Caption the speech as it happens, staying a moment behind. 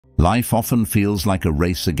Life often feels like a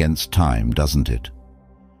race against time, doesn't it?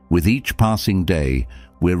 With each passing day,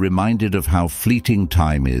 we're reminded of how fleeting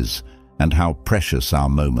time is and how precious our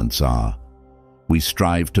moments are. We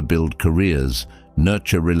strive to build careers,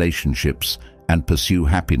 nurture relationships, and pursue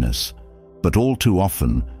happiness, but all too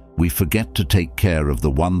often, we forget to take care of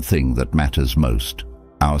the one thing that matters most,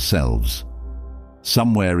 ourselves.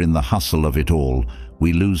 Somewhere in the hustle of it all,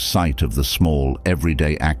 we lose sight of the small,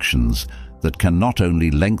 everyday actions that can not only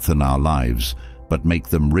lengthen our lives, but make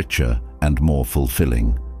them richer and more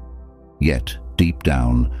fulfilling. Yet, deep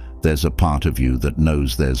down, there's a part of you that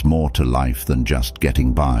knows there's more to life than just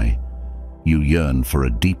getting by. You yearn for a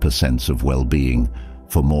deeper sense of well-being,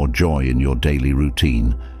 for more joy in your daily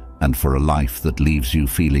routine, and for a life that leaves you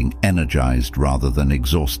feeling energized rather than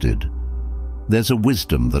exhausted. There's a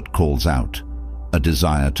wisdom that calls out, a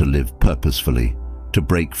desire to live purposefully, to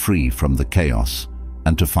break free from the chaos,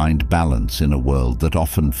 and to find balance in a world that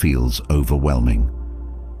often feels overwhelming.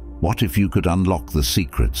 What if you could unlock the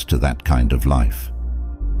secrets to that kind of life?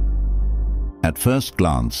 At first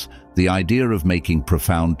glance, the idea of making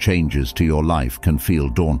profound changes to your life can feel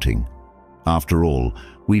daunting. After all,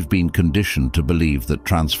 we've been conditioned to believe that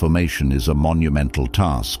transformation is a monumental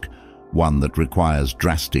task, one that requires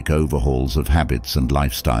drastic overhauls of habits and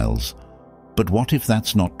lifestyles. But what if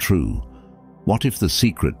that's not true? What if the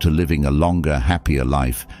secret to living a longer, happier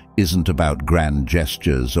life isn't about grand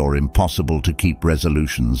gestures or impossible-to-keep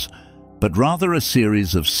resolutions, but rather a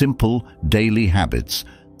series of simple, daily habits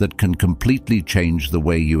that can completely change the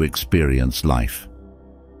way you experience life?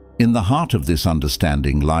 In the heart of this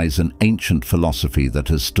understanding lies an ancient philosophy that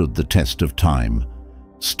has stood the test of time,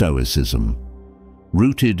 Stoicism.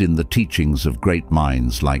 Rooted in the teachings of great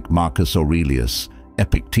minds like Marcus Aurelius,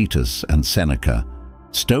 Epictetus, and Seneca,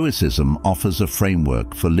 Stoicism offers a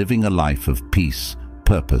framework for living a life of peace,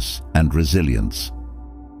 purpose, and resilience.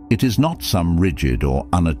 It is not some rigid or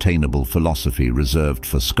unattainable philosophy reserved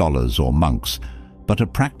for scholars or monks, but a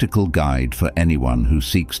practical guide for anyone who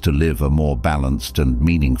seeks to live a more balanced and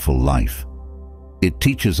meaningful life. It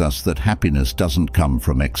teaches us that happiness doesn't come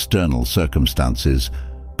from external circumstances,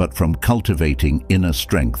 but from cultivating inner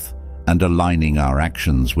strength and aligning our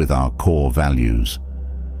actions with our core values.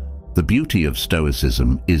 The beauty of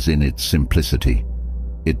Stoicism is in its simplicity.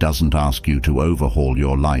 It doesn't ask you to overhaul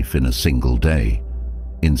your life in a single day.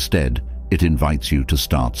 Instead, it invites you to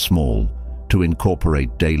start small, to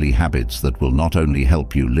incorporate daily habits that will not only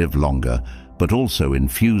help you live longer, but also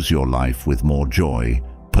infuse your life with more joy,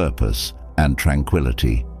 purpose, and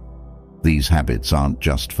tranquility. These habits aren't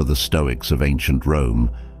just for the Stoics of ancient Rome.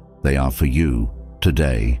 They are for you,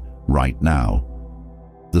 today, right now.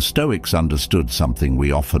 The Stoics understood something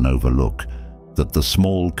we often overlook, that the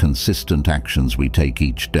small, consistent actions we take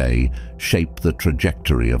each day shape the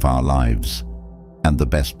trajectory of our lives. And the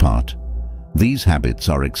best part, these habits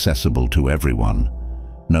are accessible to everyone.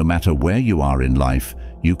 No matter where you are in life,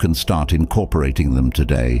 you can start incorporating them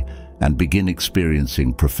today and begin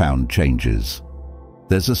experiencing profound changes.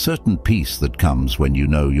 There's a certain peace that comes when you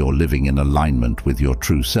know you're living in alignment with your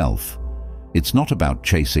true self. It's not about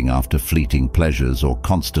chasing after fleeting pleasures or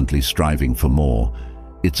constantly striving for more.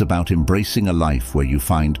 It's about embracing a life where you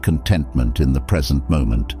find contentment in the present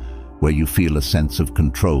moment, where you feel a sense of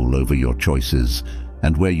control over your choices,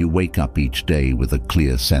 and where you wake up each day with a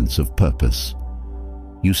clear sense of purpose.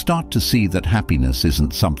 You start to see that happiness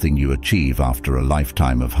isn't something you achieve after a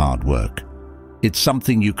lifetime of hard work. It's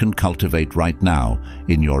something you can cultivate right now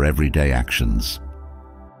in your everyday actions.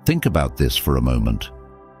 Think about this for a moment.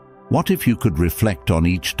 What if you could reflect on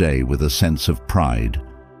each day with a sense of pride,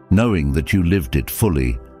 knowing that you lived it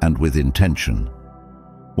fully and with intention?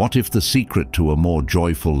 What if the secret to a more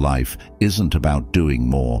joyful life isn't about doing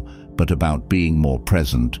more, but about being more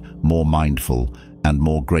present, more mindful, and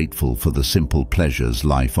more grateful for the simple pleasures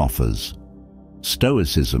life offers?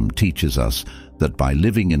 Stoicism teaches us that by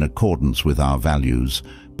living in accordance with our values,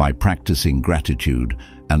 by practicing gratitude,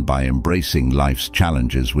 and by embracing life's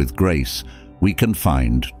challenges with grace, we can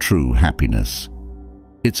find true happiness.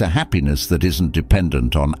 It's a happiness that isn't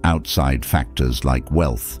dependent on outside factors like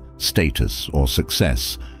wealth, status, or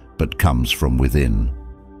success, but comes from within.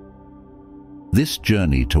 This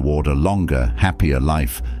journey toward a longer, happier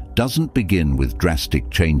life doesn't begin with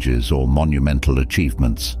drastic changes or monumental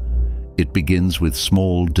achievements. It begins with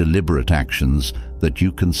small, deliberate actions that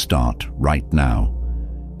you can start right now.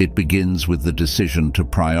 It begins with the decision to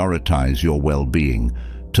prioritize your well-being,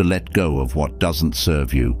 to let go of what doesn't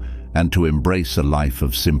serve you, and to embrace a life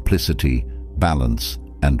of simplicity, balance,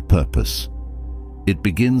 and purpose. It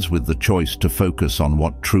begins with the choice to focus on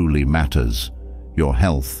what truly matters: your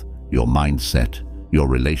health, your mindset, your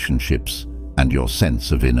relationships, and your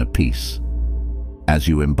sense of inner peace. As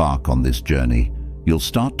you embark on this journey, you'll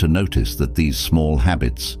start to notice that these small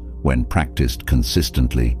habits, when practiced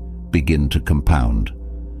consistently, begin to compound.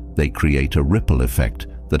 They create a ripple effect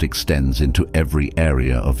that extends into every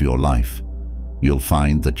area of your life. You'll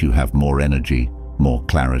find that you have more energy, more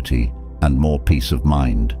clarity, and more peace of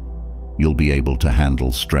mind. You'll be able to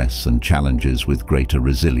handle stress and challenges with greater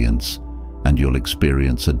resilience, and you'll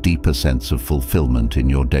experience a deeper sense of fulfillment in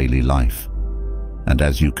your daily life. And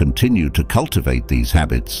as you continue to cultivate these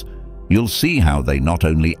habits, you'll see how they not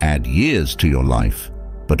only add years to your life,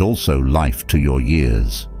 but also life to your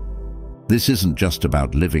years. This isn't just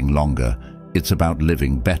about living longer, it's about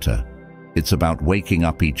living better. It's about waking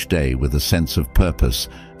up each day with a sense of purpose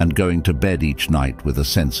and going to bed each night with a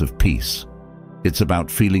sense of peace. It's about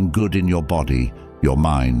feeling good in your body, your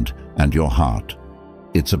mind, and your heart.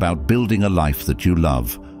 It's about building a life that you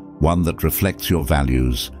love, one that reflects your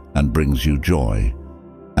values and brings you joy.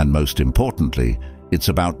 And most importantly, it's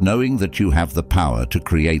about knowing that you have the power to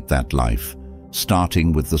create that life,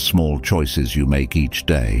 starting with the small choices you make each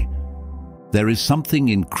day. There is something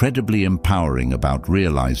incredibly empowering about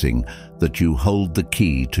realizing that you hold the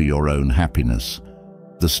key to your own happiness.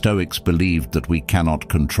 The Stoics believed that we cannot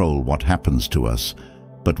control what happens to us,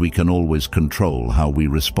 but we can always control how we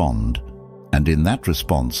respond. And in that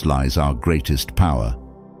response lies our greatest power.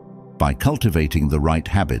 By cultivating the right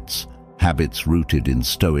habits rooted in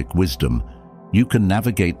Stoic wisdom, you can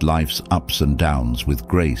navigate life's ups and downs with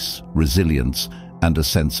grace, resilience, and a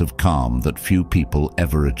sense of calm that few people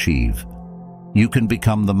ever achieve. You can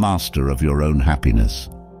become the master of your own happiness.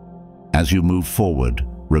 As you move forward,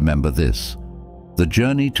 remember this: the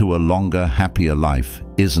journey to a longer, happier life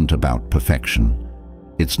isn't about perfection.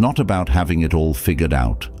 It's not about having it all figured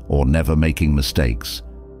out or never making mistakes.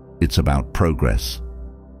 It's about progress.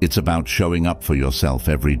 It's about showing up for yourself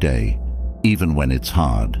every day, even when it's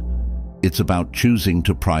hard. It's about choosing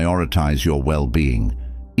to prioritize your well-being,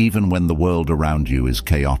 even when the world around you is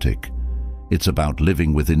chaotic. It's about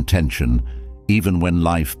living with intention, even when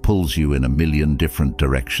life pulls you in a million different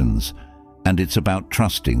directions. And it's about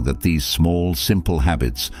trusting that these small, simple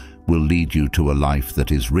habits will lead you to a life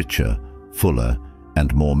that is richer, fuller,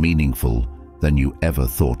 and more meaningful than you ever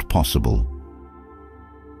thought possible.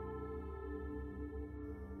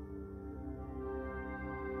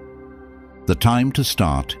 The time to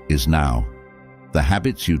start is now. The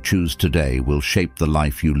habits you choose today will shape the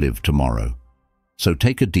life you live tomorrow. So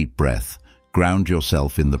take a deep breath, ground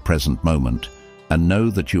yourself in the present moment, and know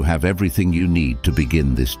that you have everything you need to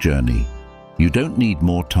begin this journey. You don't need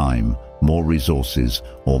more time, more resources,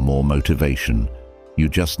 or more motivation. You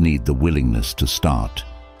just need the willingness to start.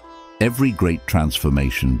 Every great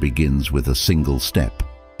transformation begins with a single step,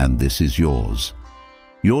 and this is yours.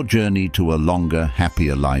 Your journey to a longer,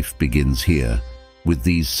 happier life begins here, with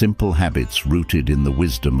these simple habits rooted in the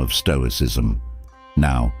wisdom of Stoicism.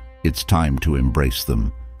 Now, it's time to embrace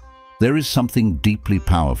them. There is something deeply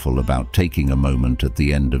powerful about taking a moment at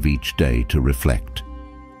the end of each day to reflect.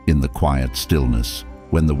 In the quiet stillness,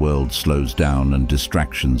 when the world slows down and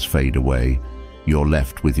distractions fade away, you're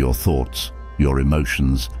left with your thoughts, your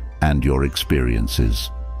emotions, and your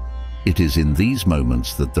experiences. It is in these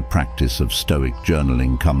moments that the practice of Stoic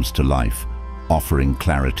journaling comes to life, offering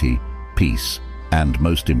clarity, peace, and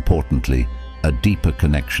most importantly, a deeper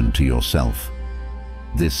connection to yourself.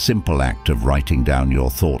 This simple act of writing down your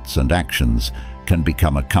thoughts and actions can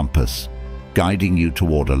become a compass, guiding you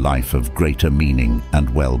toward a life of greater meaning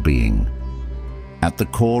and well-being. At the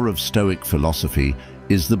core of Stoic philosophy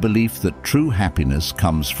is the belief that true happiness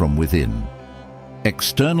comes from within.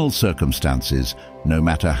 External circumstances, no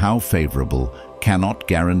matter how favorable, cannot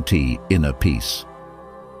guarantee inner peace.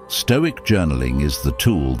 Stoic journaling is the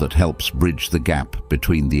tool that helps bridge the gap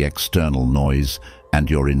between the external noise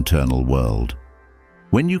and your internal world.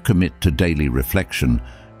 When you commit to daily reflection,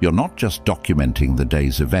 you're not just documenting the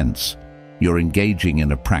day's events. You're engaging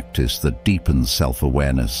in a practice that deepens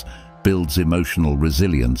self-awareness, builds emotional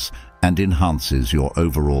resilience, and enhances your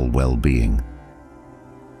overall well-being.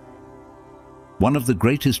 One of the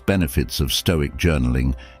greatest benefits of Stoic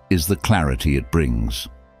journaling is the clarity it brings.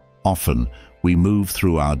 Often, we move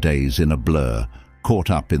through our days in a blur, caught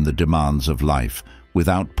up in the demands of life,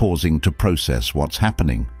 without pausing to process what's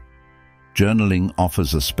happening. Journaling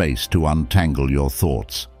offers a space to untangle your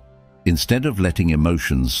thoughts. Instead of letting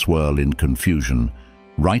emotions swirl in confusion,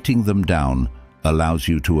 writing them down allows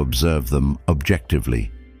you to observe them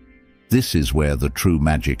objectively. This is where the true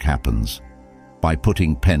magic happens. By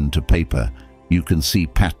putting pen to paper, you can see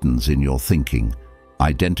patterns in your thinking,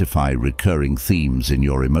 identify recurring themes in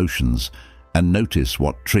your emotions, and notice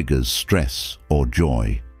what triggers stress or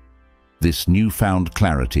joy. This newfound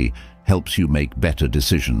clarity helps you make better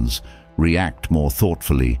decisions, react more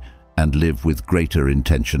thoughtfully, and live with greater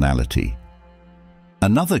intentionality.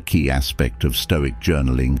 Another key aspect of Stoic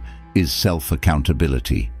journaling is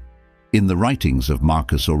self-accountability. In the writings of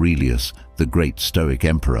Marcus Aurelius, the great Stoic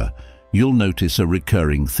emperor, you'll notice a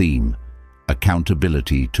recurring theme: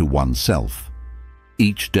 accountability to oneself.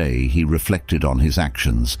 Each day he reflected on his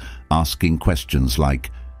actions, asking questions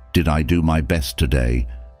like, "Did I do my best today?"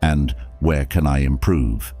 and "Where can I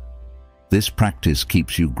improve?" This practice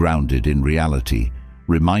keeps you grounded in reality,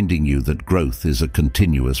 reminding you that growth is a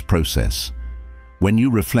continuous process. When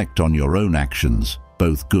you reflect on your own actions,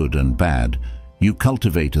 both good and bad, you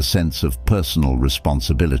cultivate a sense of personal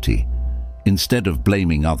responsibility. Instead of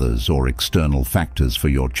blaming others or external factors for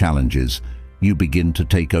your challenges, you begin to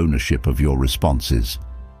take ownership of your responses.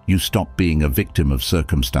 You stop being a victim of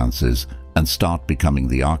circumstances and start becoming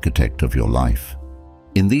the architect of your life.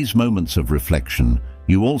 In these moments of reflection,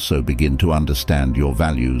 you also begin to understand your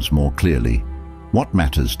values more clearly. What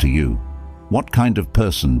matters to you? What kind of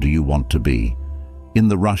person do you want to be? In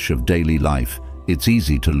the rush of daily life, it's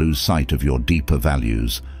easy to lose sight of your deeper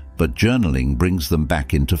values, but journaling brings them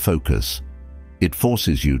back into focus. It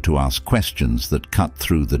forces you to ask questions that cut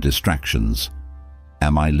through the distractions.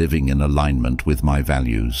 Am I living in alignment with my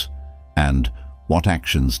values? And what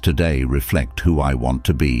actions today reflect who I want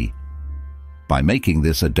to be? By making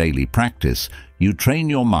this a daily practice, you train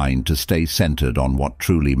your mind to stay centered on what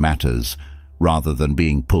truly matters, rather than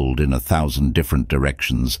being pulled in 1,000 different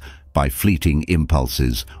directions by fleeting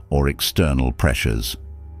impulses or external pressures.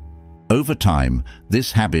 Over time,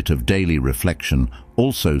 this habit of daily reflection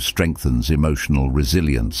also strengthens emotional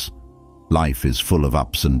resilience. Life is full of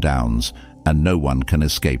ups and downs, and no one can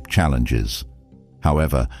escape challenges.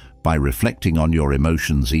 However, by reflecting on your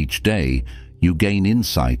emotions each day, you gain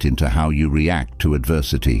insight into how you react to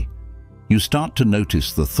adversity. You start to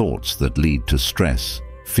notice the thoughts that lead to stress,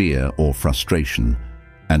 fear, or frustration,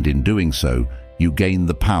 and in doing so, you gain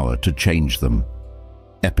the power to change them.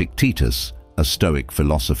 Epictetus, a Stoic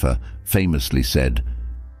philosopher, famously said,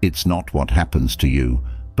 "It's not what happens to you,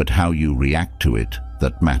 but how you react to it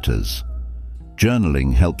that matters."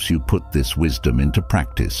 Journaling helps you put this wisdom into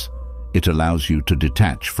practice. It allows you to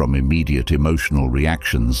detach from immediate emotional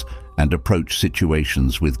reactions and approach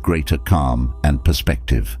situations with greater calm and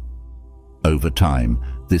perspective. Over time,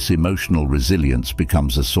 this emotional resilience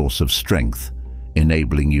becomes a source of strength,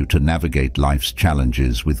 enabling you to navigate life's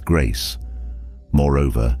challenges with grace.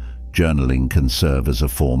 Moreover, journaling can serve as a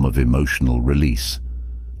form of emotional release.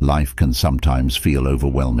 Life can sometimes feel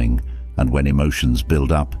overwhelming, and when emotions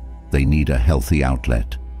build up, they need a healthy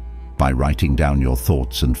outlet. By writing down your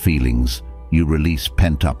thoughts and feelings, you release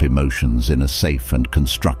pent-up emotions in a safe and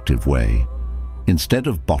constructive way. Instead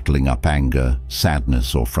of bottling up anger,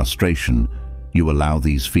 sadness, or frustration, you allow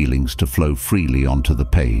these feelings to flow freely onto the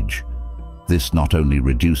page. This not only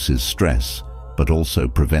reduces stress, but also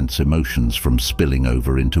prevents emotions from spilling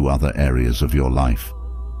over into other areas of your life.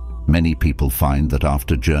 Many people find that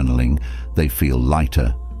after journaling, they feel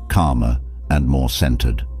lighter, calmer, and more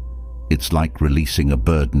centered. It's like releasing a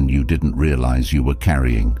burden you didn't realize you were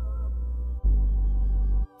carrying.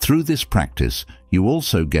 Through this practice, you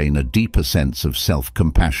also gain a deeper sense of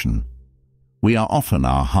self-compassion. We are often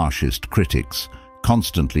our harshest critics,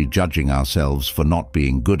 constantly judging ourselves for not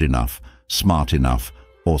being good enough, smart enough,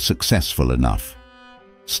 or successful enough.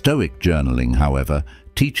 Stoic journaling, however,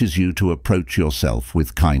 teaches you to approach yourself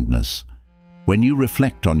with kindness. When you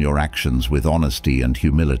reflect on your actions with honesty and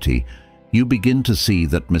humility, you begin to see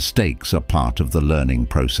that mistakes are part of the learning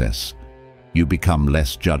process. You become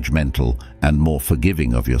less judgmental and more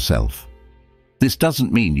forgiving of yourself. This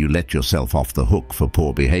doesn't mean you let yourself off the hook for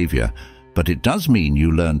poor behavior, but it does mean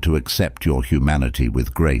you learn to accept your humanity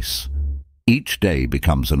with grace. Each day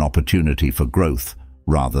becomes an opportunity for growth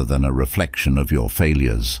rather than a reflection of your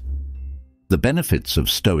failures. The benefits of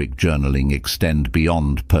Stoic journaling extend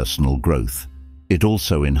beyond personal growth. It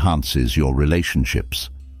also enhances your relationships.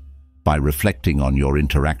 By reflecting on your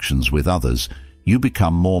interactions with others, you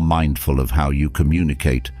become more mindful of how you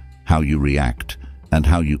communicate, how you react, and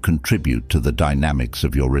how you contribute to the dynamics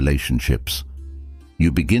of your relationships.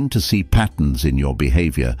 You begin to see patterns in your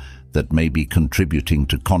behavior that may be contributing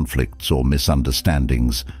to conflicts or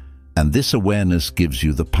misunderstandings, and this awareness gives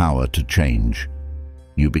you the power to change.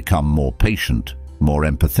 You become more patient, more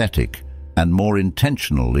empathetic, and more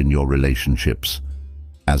intentional in your relationships.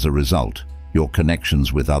 As a result, your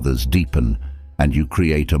connections with others deepen, and you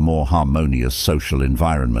create a more harmonious social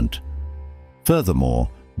environment. Furthermore,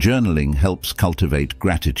 journaling helps cultivate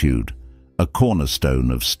gratitude, a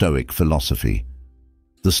cornerstone of Stoic philosophy.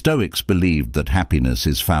 The Stoics believed that happiness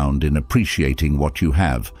is found in appreciating what you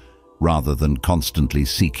have, rather than constantly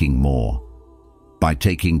seeking more. By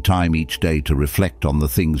taking time each day to reflect on the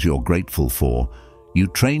things you're grateful for, you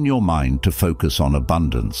train your mind to focus on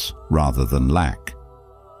abundance rather than lack.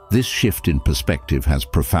 This shift in perspective has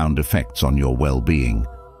profound effects on your well-being.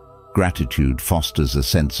 Gratitude fosters a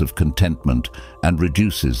sense of contentment and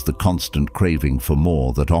reduces the constant craving for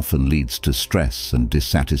more that often leads to stress and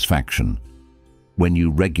dissatisfaction. When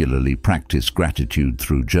you regularly practice gratitude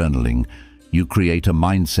through journaling, you create a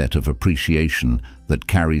mindset of appreciation that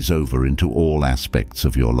carries over into all aspects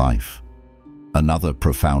of your life. Another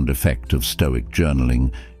profound effect of Stoic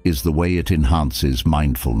journaling is the way it enhances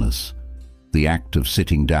mindfulness. The act of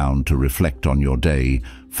sitting down to reflect on your day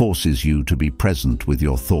forces you to be present with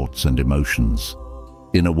your thoughts and emotions.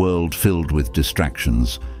 In a world filled with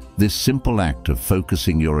distractions, this simple act of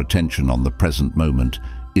focusing your attention on the present moment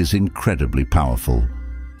is incredibly powerful.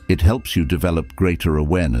 It helps you develop greater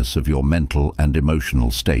awareness of your mental and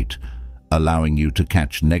emotional state, allowing you to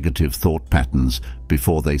catch negative thought patterns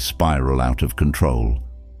before they spiral out of control.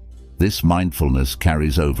 This mindfulness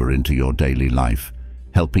carries over into your daily life,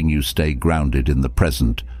 helping you stay grounded in the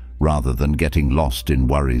present rather than getting lost in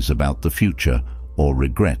worries about the future or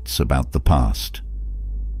regrets about the past.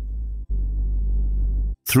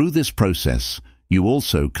 Through this process, you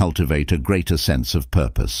also cultivate a greater sense of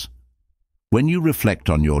purpose. When you reflect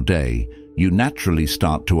on your day, you naturally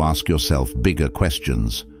start to ask yourself bigger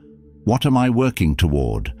questions. What am I working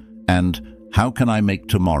toward? And how can I make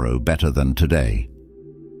tomorrow better than today?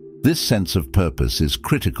 This sense of purpose is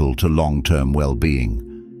critical to long-term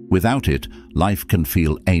well-being. Without it, life can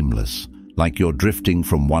feel aimless, like you're drifting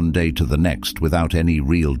from one day to the next without any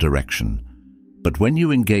real direction. But when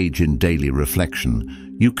you engage in daily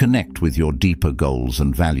reflection, you connect with your deeper goals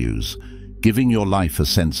and values, giving your life a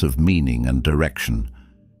sense of meaning and direction.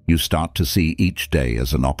 You start to see each day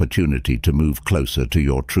as an opportunity to move closer to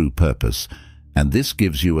your true purpose, and this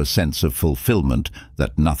gives you a sense of fulfillment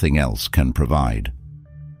that nothing else can provide.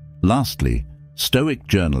 Lastly, Stoic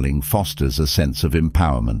journaling fosters a sense of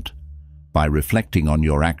empowerment. By reflecting on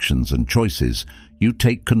your actions and choices, you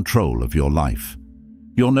take control of your life.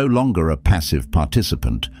 You're no longer a passive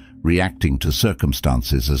participant, reacting to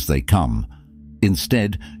circumstances as they come.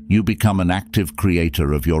 Instead, you become an active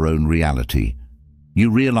creator of your own reality.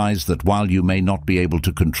 You realize that while you may not be able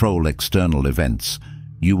to control external events,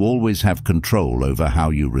 you always have control over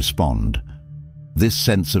how you respond. This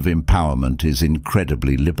sense of empowerment is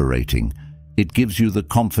incredibly liberating. It gives you the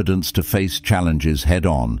confidence to face challenges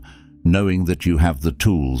head-on, knowing that you have the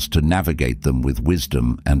tools to navigate them with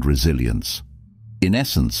wisdom and resilience. In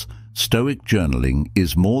essence, Stoic journaling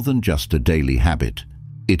is more than just a daily habit.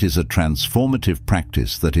 It is a transformative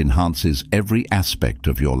practice that enhances every aspect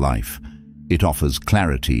of your life. It offers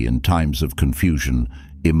clarity in times of confusion,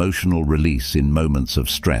 emotional release in moments of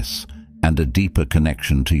stress, and a deeper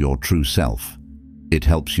connection to your true self. It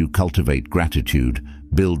helps you cultivate gratitude,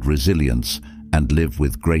 build resilience, and live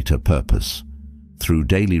with greater purpose. Through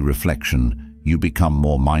daily reflection, you become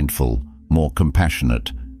more mindful, more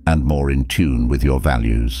compassionate, and more in tune with your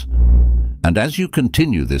values. And as you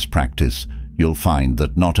continue this practice, you'll find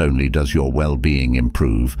that not only does your well-being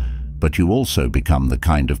improve, but you also become the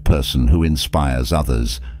kind of person who inspires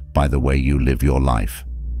others by the way you live your life.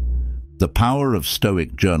 The power of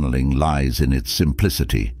Stoic journaling lies in its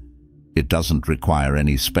simplicity. It doesn't require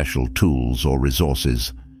any special tools or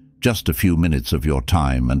resources, just a few minutes of your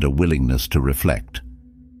time and a willingness to reflect.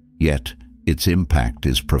 Yet, its impact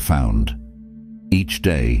is profound. Each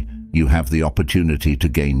day, you have the opportunity to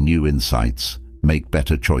gain new insights, make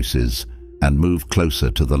better choices, and move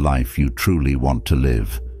closer to the life you truly want to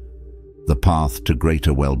live. The path to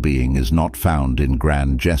greater well-being is not found in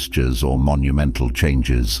grand gestures or monumental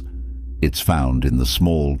changes. It's found in the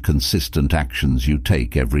small, consistent actions you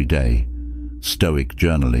take every day. Stoic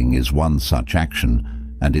journaling is one such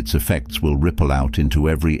action, and its effects will ripple out into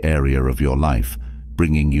every area of your life,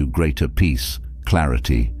 bringing you greater peace,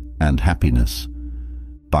 clarity, and happiness.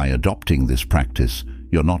 By adopting this practice,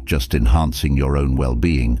 you're not just enhancing your own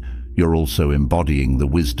well-being, you're also embodying the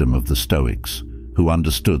wisdom of the Stoics, who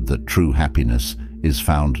understood that true happiness is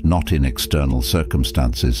found not in external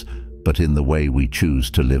circumstances, but in the way we choose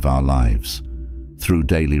to live our lives. Through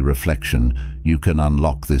daily reflection, you can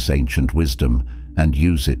unlock this ancient wisdom and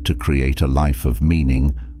use it to create a life of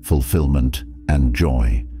meaning, fulfillment, and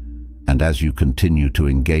joy. And as you continue to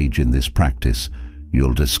engage in this practice,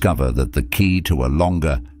 you'll discover that the key to a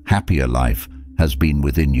longer, happier life has been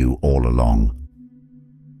within you all along.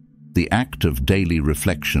 The act of daily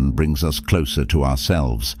reflection brings us closer to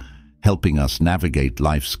ourselves, helping us navigate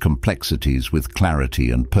life's complexities with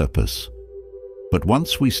clarity and purpose. But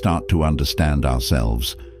once we start to understand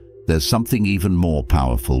ourselves, there's something even more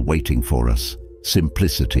powerful waiting for us: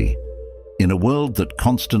 simplicity. In a world that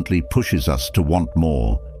constantly pushes us to want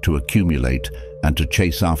more, to accumulate, and to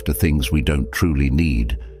chase after things we don't truly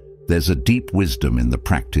need, there's a deep wisdom in the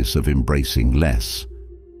practice of embracing less.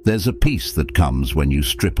 There's a peace that comes when you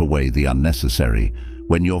strip away the unnecessary,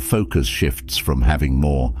 when your focus shifts from having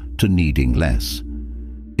more to needing less.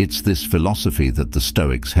 It's this philosophy that the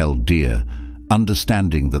Stoics held dear,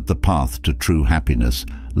 understanding that the path to true happiness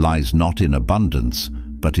lies not in abundance,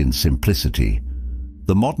 but in simplicity.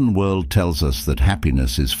 The modern world tells us that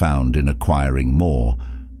happiness is found in acquiring more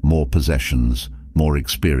possessions, more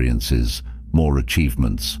experiences, more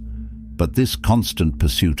achievements. But this constant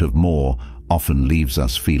pursuit of more often leaves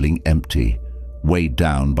us feeling empty, weighed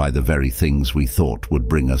down by the very things we thought would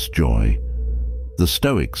bring us joy. The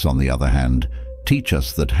Stoics, on the other hand, teach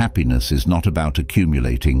us that happiness is not about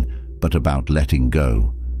accumulating, but about letting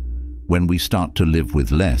go. When we start to live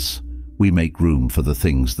with less, we make room for the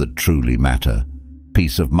things that truly matter: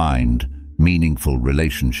 peace of mind, meaningful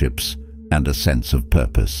relationships, and a sense of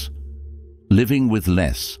purpose. Living with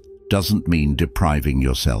less doesn't mean depriving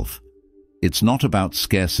yourself. It's not about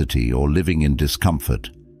scarcity or living in discomfort.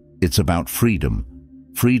 It's about freedom.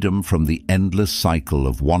 Freedom from the endless cycle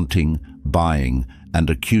of wanting, buying, and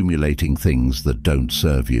accumulating things that don't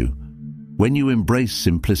serve you. When you embrace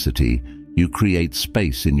simplicity, you create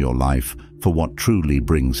space in your life for what truly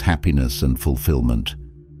brings happiness and fulfillment.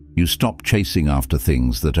 You stop chasing after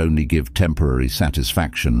things that only give temporary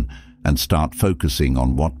satisfaction and start focusing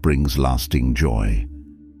on what brings lasting joy.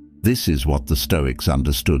 This is what the Stoics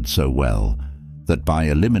understood so well, that by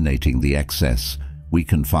eliminating the excess, we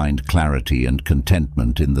can find clarity and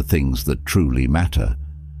contentment in the things that truly matter.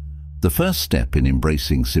 The first step in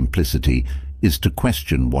embracing simplicity is to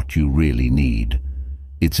question what you really need.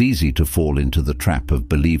 It's easy to fall into the trap of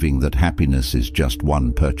believing that happiness is just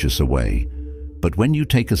one purchase away. But when you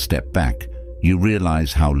take a step back, you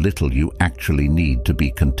realize how little you actually need to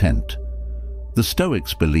be content. The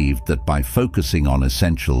Stoics believed that by focusing on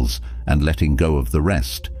essentials and letting go of the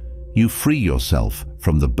rest, you free yourself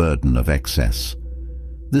from the burden of excess.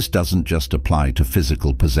 This doesn't just apply to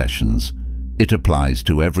physical possessions. It applies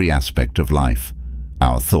to every aspect of life: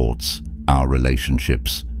 our thoughts, our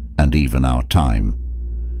relationships, and even our time.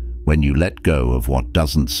 When you let go of what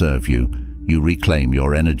doesn't serve you, you reclaim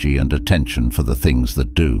your energy and attention for the things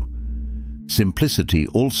that do. Simplicity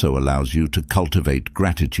also allows you to cultivate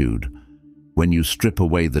gratitude. When you strip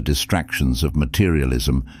away the distractions of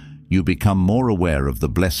materialism, you become more aware of the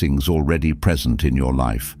blessings already present in your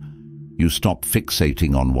life. You stop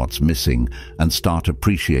fixating on what's missing and start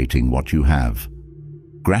appreciating what you have.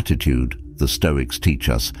 Gratitude, the Stoics teach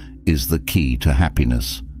us, is the key to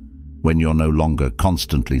happiness. When you're no longer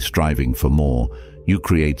constantly striving for more, you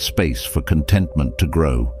create space for contentment to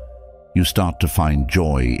grow. You start to find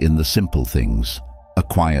joy in the simple things: a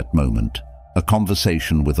quiet moment, a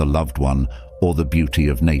conversation with a loved one, or the beauty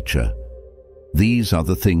of nature. These are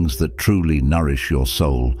the things that truly nourish your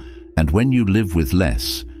soul, and when you live with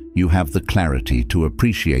less, you have the clarity to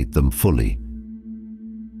appreciate them fully.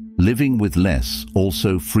 Living with less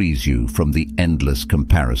also frees you from the endless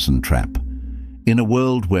comparison trap. In a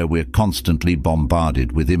world where we're constantly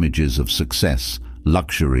bombarded with images of success,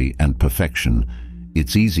 luxury, and perfection,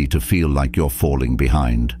 it's easy to feel like you're falling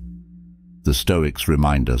behind. The Stoics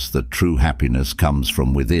remind us that true happiness comes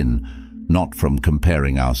from within, not from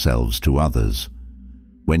comparing ourselves to others.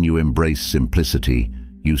 When you embrace simplicity,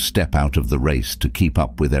 you step out of the race to keep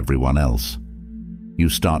up with everyone else. You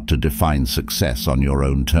start to define success on your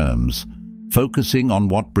own terms, focusing on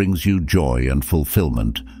what brings you joy and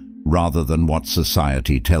fulfillment, rather than what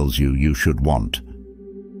society tells you you should want.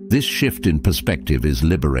 This shift in perspective is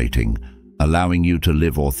liberating, allowing you to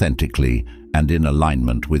live authentically and in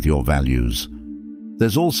alignment with your values.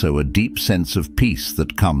 There's also a deep sense of peace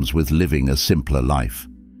that comes with living a simpler life.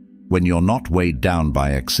 When you're not weighed down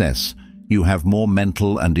by excess, you have more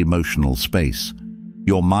mental and emotional space.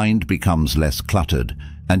 Your mind becomes less cluttered,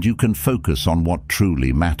 and you can focus on what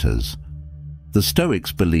truly matters. The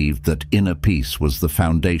Stoics believed that inner peace was the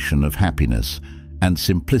foundation of happiness, and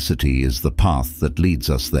simplicity is the path that leads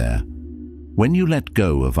us there. When you let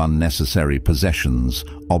go of unnecessary possessions,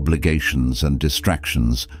 obligations, and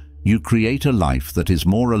distractions, you create a life that is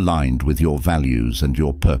more aligned with your values and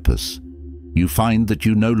your purpose. You find that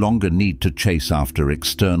you no longer need to chase after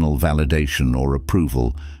external validation or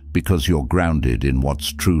approval because you're grounded in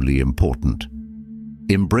what's truly important.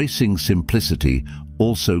 Embracing simplicity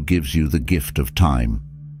also gives you the gift of time.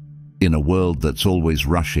 In a world that's always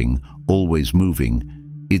rushing, always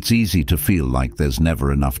moving, it's easy to feel like there's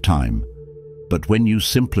never enough time. But when you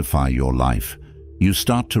simplify your life, you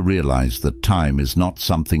start to realize that time is not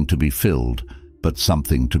something to be filled, but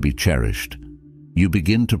something to be cherished. You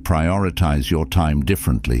begin to prioritize your time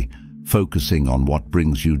differently, focusing on what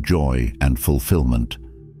brings you joy and fulfillment.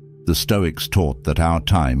 The Stoics taught that our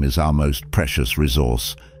time is our most precious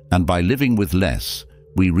resource, and by living with less,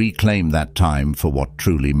 we reclaim that time for what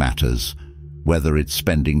truly matters, whether it's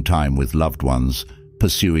spending time with loved ones,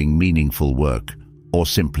 pursuing meaningful work, or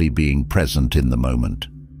simply being present in the moment.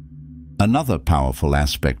 Another powerful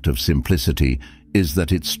aspect of simplicity is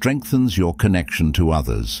that it strengthens your connection to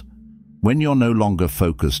others. When you're no longer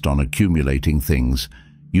focused on accumulating things,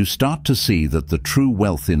 you start to see that the true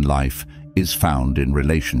wealth in life is found in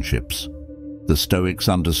relationships. The Stoics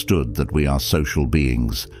understood that we are social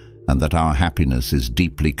beings and that our happiness is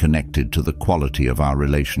deeply connected to the quality of our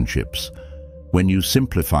relationships. When you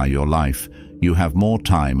simplify your life, you have more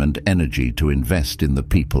time and energy to invest in the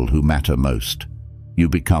people who matter most. You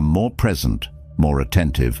become more present, more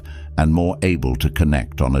attentive, and more able to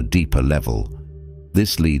connect on a deeper level.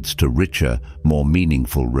 This leads to richer, more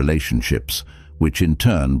meaningful relationships, which in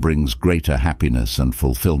turn brings greater happiness and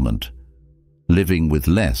fulfillment. Living with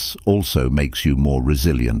less also makes you more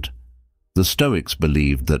resilient. The Stoics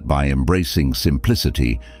believed that by embracing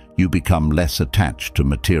simplicity, you become less attached to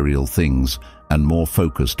material things and more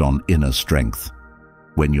focused on inner strength.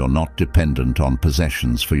 When you're not dependent on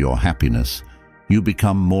possessions for your happiness, you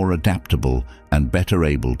become more adaptable and better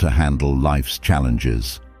able to handle life's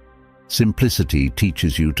challenges. Simplicity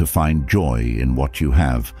teaches you to find joy in what you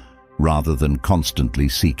have, rather than constantly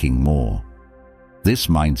seeking more. This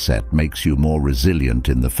mindset makes you more resilient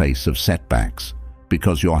in the face of setbacks,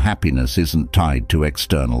 because your happiness isn't tied to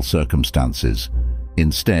external circumstances.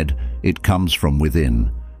 Instead, it comes from within,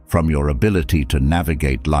 from your ability to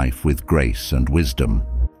navigate life with grace and wisdom.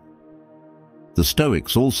 The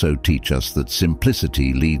Stoics also teach us that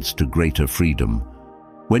simplicity leads to greater freedom.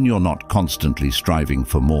 When you're not constantly striving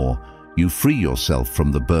for more, you free yourself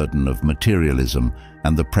from the burden of materialism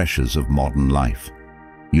and the pressures of modern life.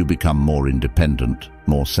 You become more independent,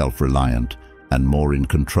 more self-reliant, and more in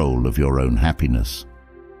control of your own happiness.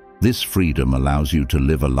 This freedom allows you to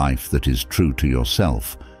live a life that is true to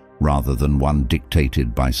yourself, rather than one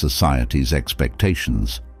dictated by society's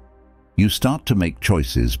expectations. You start to make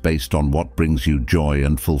choices based on what brings you joy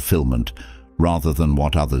and fulfillment, rather than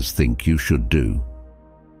what others think you should do.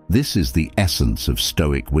 This is the essence of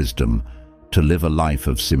Stoic wisdom, to live a life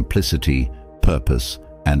of simplicity, purpose,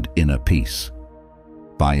 and inner peace.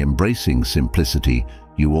 By embracing simplicity,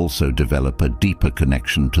 you also develop a deeper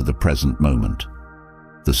connection to the present moment.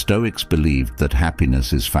 The Stoics believed that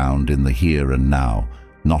happiness is found in the here and now,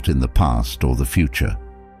 not in the past or the future.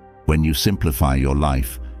 When you simplify your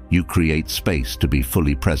life, you create space to be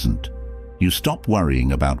fully present. You stop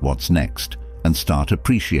worrying about what's next and start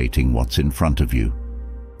appreciating what's in front of you.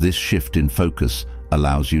 This shift in focus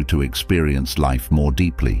allows you to experience life more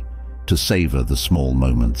deeply, to savor the small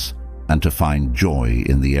moments, and to find joy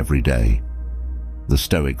in the everyday. The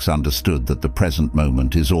Stoics understood that the present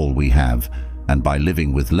moment is all we have, and by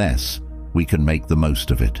living with less, we can make the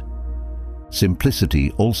most of it.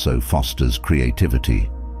 Simplicity also fosters creativity.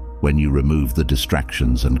 When you remove the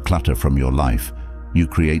distractions and clutter from your life, you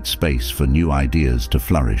create space for new ideas to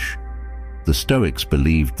flourish. The Stoics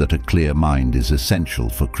believed that a clear mind is essential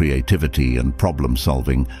for creativity and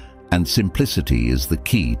problem-solving, and simplicity is the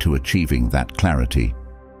key to achieving that clarity.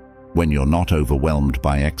 When you're not overwhelmed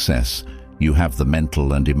by excess, you have the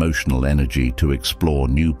mental and emotional energy to explore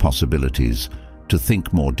new possibilities, to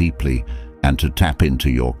think more deeply, and to tap into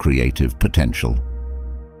your creative potential.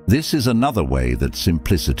 This is another way that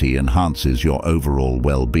simplicity enhances your overall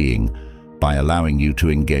well-being, by allowing you to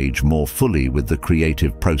engage more fully with the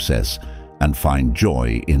creative process and find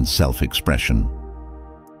joy in self-expression.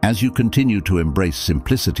 As you continue to embrace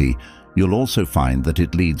simplicity, you'll also find that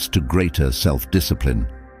it leads to greater self-discipline.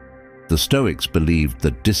 The Stoics believed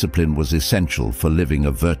that discipline was essential for living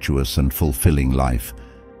a virtuous and fulfilling life,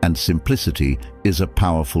 and simplicity is a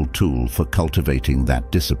powerful tool for cultivating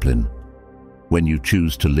that discipline. When you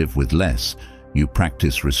choose to live with less, you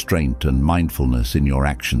practice restraint and mindfulness in your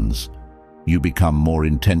actions. You become more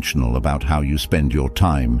intentional about how you spend your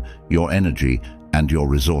time, your energy, and your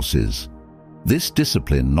resources. This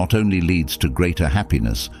discipline not only leads to greater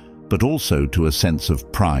happiness, but also to a sense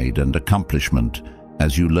of pride and accomplishment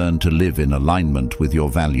as you learn to live in alignment with your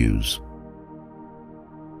values.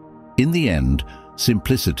 In the end,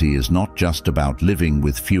 simplicity is not just about living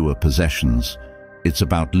with fewer possessions. It's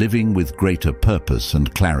about living with greater purpose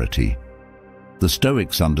and clarity. The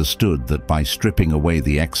Stoics understood that by stripping away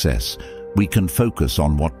the excess, we can focus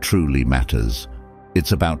on what truly matters.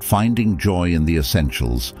 It's about finding joy in the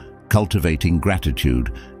essentials, cultivating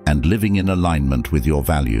gratitude, and living in alignment with your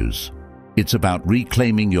values. It's about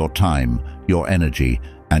reclaiming your time, your energy,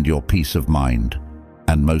 and your peace of mind.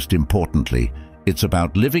 And most importantly, it's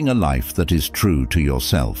about living a life that is true to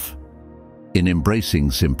yourself. In embracing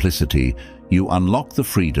simplicity, you unlock the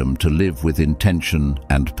freedom to live with intention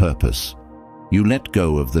and purpose. You let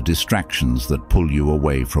go of the distractions that pull you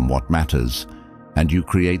away from what matters, and you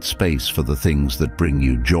create space for the things that bring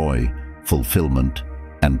you joy, fulfillment,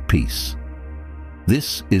 and peace.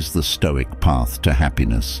 This is the Stoic path to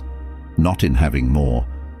happiness, not in having more,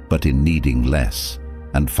 but in needing less,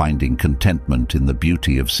 and finding contentment in the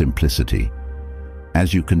beauty of simplicity.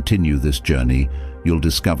 As you continue this journey, you'll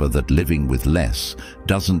discover that living with less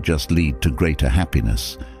doesn't just lead to greater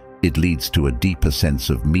happiness, it leads to a deeper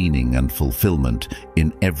sense of meaning and fulfillment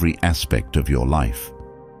in every aspect of your life.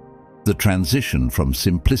 The transition from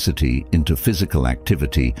simplicity into physical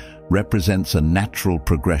activity represents a natural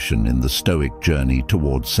progression in the Stoic journey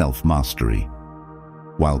towards self-mastery.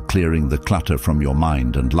 While clearing the clutter from your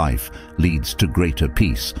mind and life leads to greater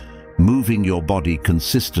peace, moving your body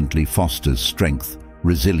consistently fosters strength,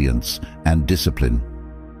 resilience, and discipline.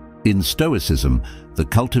 In Stoicism, the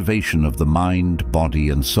cultivation of the mind,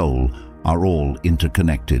 body, and soul are all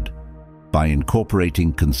interconnected. By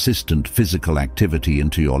incorporating consistent physical activity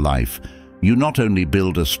into your life, you not only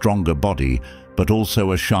build a stronger body, but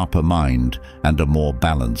also a sharper mind and a more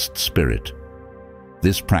balanced spirit.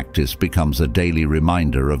 This practice becomes a daily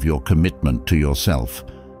reminder of your commitment to yourself,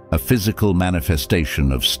 a physical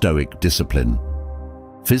manifestation of Stoic discipline.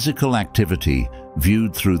 Physical activity,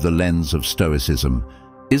 viewed through the lens of Stoicism,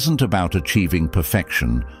 isn't about achieving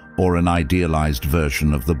perfection or an idealized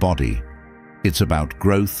version of the body. It's about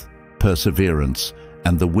growth, perseverance,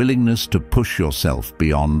 and the willingness to push yourself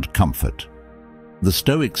beyond comfort. The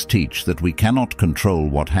Stoics teach that we cannot control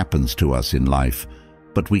what happens to us in life,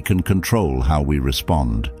 but we can control how we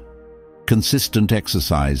respond. Consistent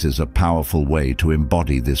exercise is a powerful way to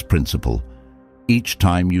embody this principle. Each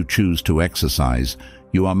time you choose to exercise,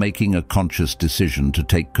 you are making a conscious decision to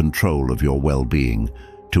take control of your well-being,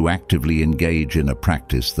 to actively engage in a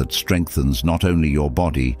practice that strengthens not only your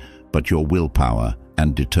body, but your willpower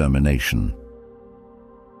and determination.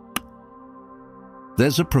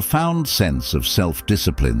 There's a profound sense of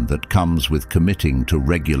self-discipline that comes with committing to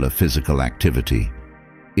regular physical activity.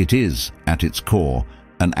 It is, at its core,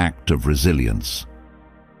 an act of resilience.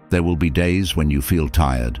 There will be days when you feel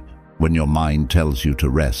tired, when your mind tells you to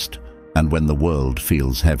rest, and when the world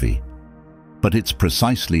feels heavy. But it's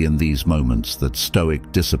precisely in these moments that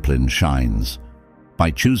Stoic discipline shines.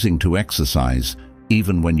 By choosing to exercise,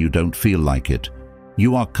 even when you don't feel like it,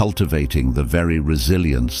 you are cultivating the very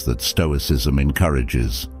resilience that Stoicism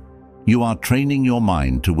encourages. You are training your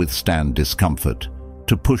mind to withstand discomfort,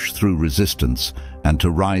 to push through resistance, and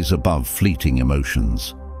to rise above fleeting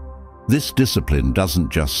emotions. This discipline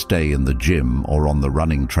doesn't just stay in the gym or on the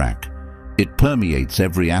running track. It permeates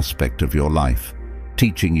every aspect of your life,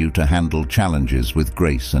 teaching you to handle challenges with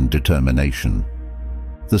grace and determination.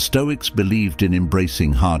 The Stoics believed in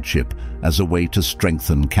embracing hardship as a way to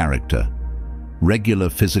strengthen character. Regular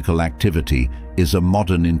physical activity is a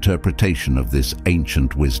modern interpretation of this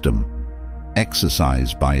ancient wisdom.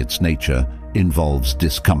 Exercise, by its nature, involves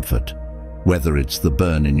discomfort, whether it's the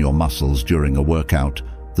burn in your muscles during a workout,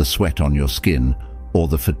 the sweat on your skin, or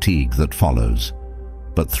the fatigue that follows.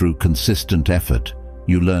 But through consistent effort,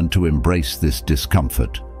 you learn to embrace this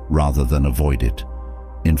discomfort rather than avoid it.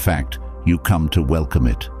 In fact, you come to welcome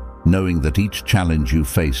it, knowing that each challenge you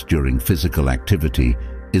face during physical activity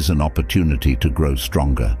is an opportunity to grow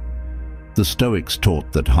stronger. The Stoics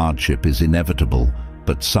taught that hardship is inevitable,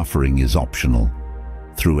 but suffering is optional.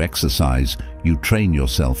 Through exercise, you train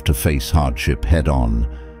yourself to face hardship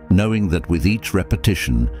head-on, knowing that with each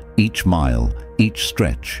repetition, each mile, each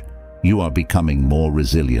stretch, you are becoming more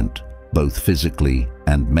resilient, both physically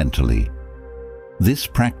and mentally. This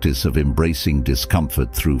practice of embracing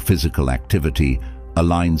discomfort through physical activity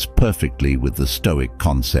aligns perfectly with the Stoic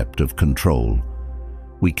concept of control.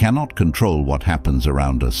 We cannot control what happens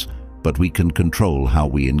around us, but we can control how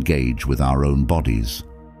we engage with our own bodies.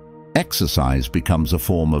 Exercise becomes a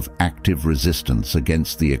form of active resistance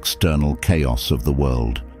against the external chaos of the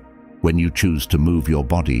world. When you choose to move your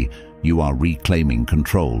body, you are reclaiming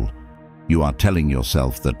control. You are telling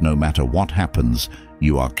yourself that no matter what happens,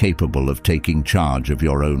 you are capable of taking charge of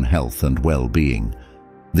your own health and well-being.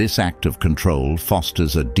 This act of control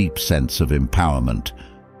fosters a deep sense of empowerment,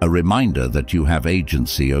 a reminder that you have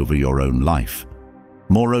agency over your own life.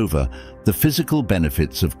 Moreover, the physical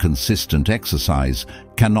benefits of consistent exercise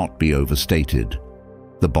cannot be overstated.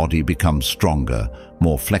 The body becomes stronger,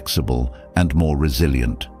 more flexible, and more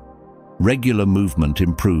resilient. Regular movement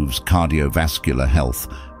improves cardiovascular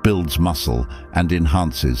health, builds muscle, and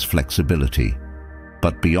enhances flexibility.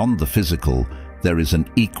 But beyond the physical, there is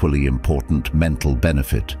an equally important mental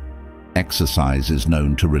benefit. Exercise is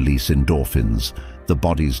known to release endorphins, the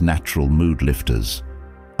body's natural mood lifters.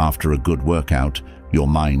 After a good workout, your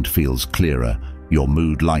mind feels clearer, your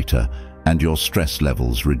mood lighter, and your stress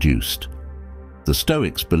levels reduced. The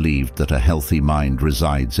Stoics believed that a healthy mind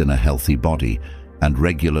resides in a healthy body, and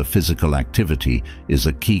regular physical activity is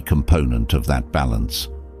a key component of that balance.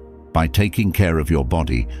 By taking care of your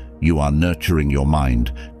body, you are nurturing your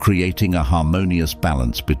mind, creating a harmonious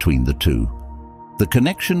balance between the two. The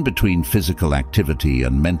connection between physical activity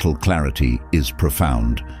and mental clarity is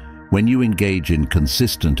profound. When you engage in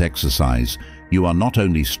consistent exercise, you are not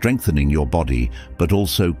only strengthening your body, but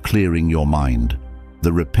also clearing your mind.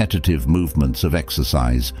 The repetitive movements of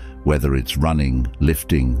exercise, whether it's running,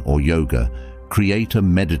 lifting, or yoga, create a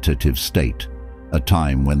meditative state, a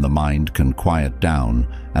time when the mind can quiet down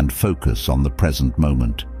and focus on the present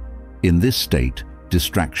moment. In this state,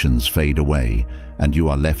 distractions fade away, and you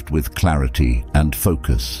are left with clarity and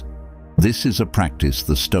focus. This is a practice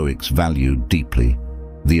the Stoics valued deeply,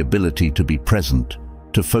 the ability to be present,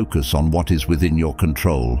 to focus on what is within your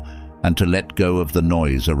control, and to let go of the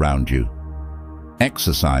noise around you.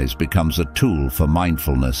 Exercise becomes a tool for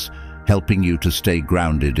mindfulness, helping you to stay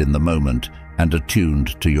grounded in the moment and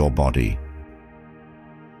attuned to your body.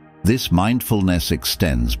 This mindfulness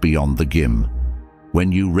extends beyond the gym.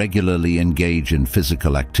 When you regularly engage in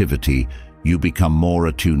physical activity, you become more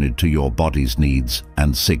attuned to your body's needs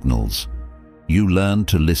and signals. You learn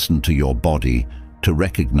to listen to your body, to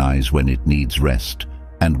recognize when it needs rest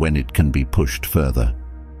and when it can be pushed further.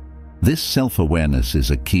 This self-awareness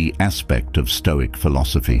is a key aspect of Stoic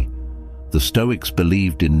philosophy. The Stoics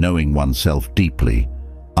believed in knowing oneself deeply,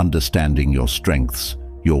 understanding your strengths,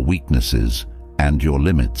 your weaknesses, and your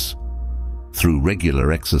limits. Through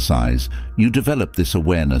regular exercise, you develop this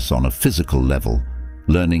awareness on a physical level,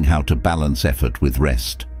 learning how to balance effort with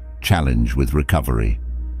rest, challenge with recovery.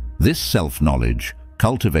 This self-knowledge,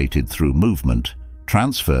 cultivated through movement,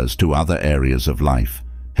 transfers to other areas of life,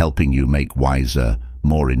 helping you make wiser,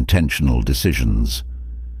 more intentional decisions.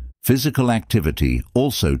 Physical activity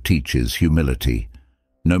also teaches humility.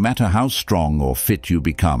 No matter how strong or fit you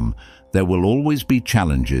become, there will always be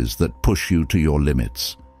challenges that push you to your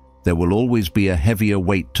limits. There will always be a heavier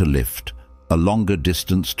weight to lift, a longer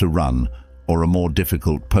distance to run, or a more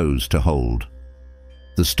difficult pose to hold.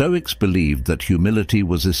 The Stoics believed that humility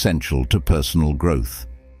was essential to personal growth.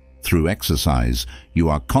 Through exercise, you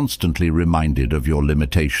are constantly reminded of your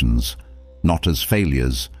limitations, not as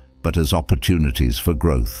failures, but as opportunities for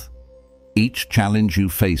growth. Each challenge you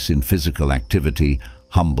face in physical activity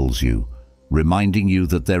humbles you, reminding you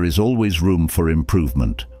that there is always room for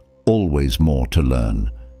improvement, always more to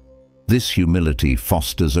learn. This humility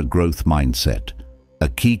fosters a growth mindset, a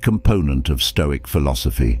key component of Stoic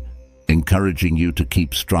philosophy, encouraging you to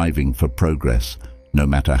keep striving for progress, no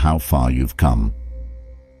matter how far you've come.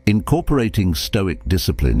 Incorporating Stoic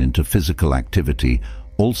discipline into physical activity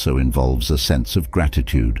also involves a sense of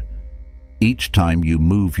gratitude. Each time you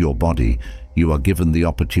move your body, you are given the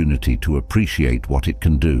opportunity to appreciate what it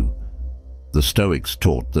can do. The Stoics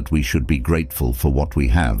taught that we should be grateful for what we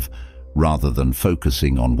have, rather than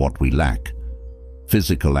focusing on what we lack.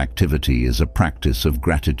 Physical activity is a practice of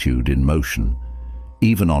gratitude in motion.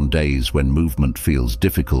 Even on days when movement feels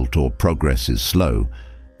difficult or progress is slow,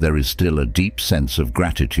 there is still a deep sense of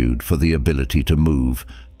gratitude for the ability to move,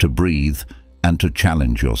 to breathe, and to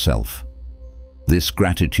challenge yourself. This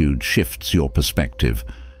gratitude shifts your perspective,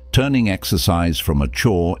 turning exercise from a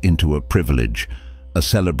chore into a privilege, a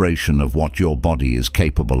celebration of what your body is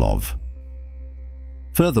capable of.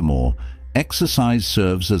 Furthermore, exercise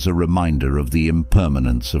serves as a reminder of the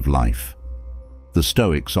impermanence of life. The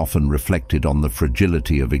Stoics often reflected on the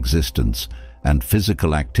fragility of existence, and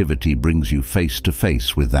physical activity brings you face to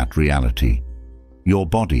face with that reality. Your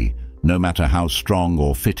body, no matter how strong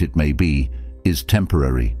or fit it may be, is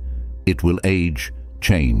temporary. It will age,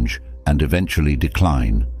 change, and eventually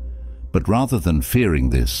decline. But rather than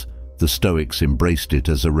fearing this, the Stoics embraced it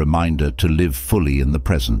as a reminder to live fully in the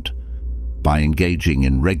present. By engaging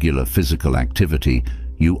in regular physical activity,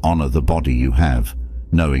 you honor the body you have,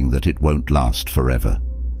 knowing that it won't last forever.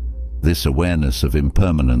 This awareness of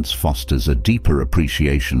impermanence fosters a deeper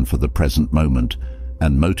appreciation for the present moment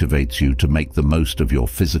and motivates you to make the most of your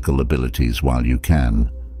physical abilities while you can.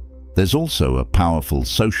 There's also a powerful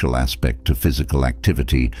social aspect to physical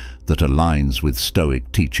activity that aligns with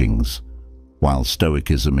Stoic teachings. While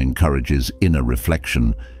Stoicism encourages inner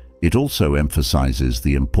reflection, it also emphasizes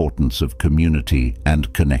the importance of community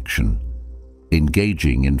and connection.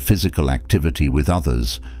 Engaging in physical activity with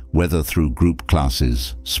others, whether through group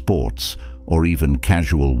classes, sports, or even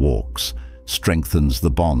casual walks, strengthens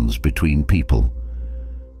the bonds between people.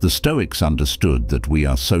 The Stoics understood that we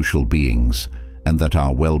are social beings and that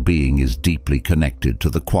our well-being is deeply connected to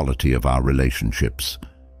the quality of our relationships.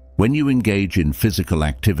 When you engage in physical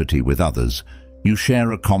activity with others, you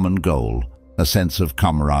share a common goal, a sense of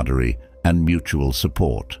camaraderie and mutual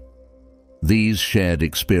support. These shared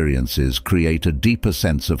experiences create a deeper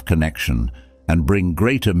sense of connection and bring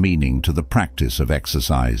greater meaning to the practice of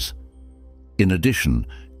exercise. In addition,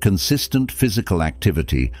 consistent physical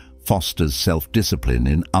activity fosters self-discipline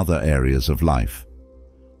in other areas of life.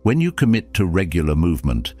 When you commit to regular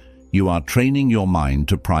movement, you are training your mind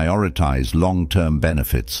to prioritize long-term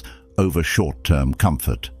benefits over short-term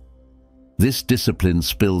comfort. This discipline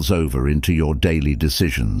spills over into your daily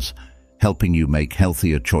decisions, helping you make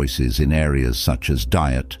healthier choices in areas such as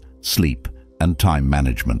diet, sleep, and time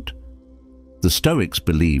management. The Stoics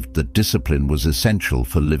believed that discipline was essential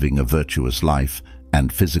for living a virtuous life,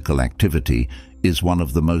 and physical activity is one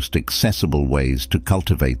of the most accessible ways to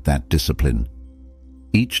cultivate that discipline.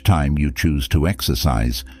 Each time you choose to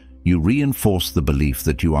exercise, you reinforce the belief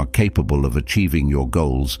that you are capable of achieving your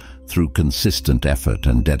goals through consistent effort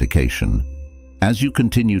and dedication. As you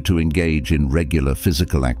continue to engage in regular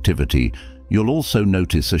physical activity, you'll also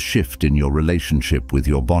notice a shift in your relationship with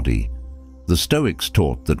your body. The Stoics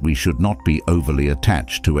taught that we should not be overly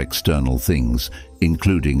attached to external things,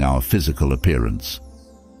 including our physical appearance.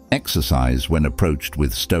 Exercise, when approached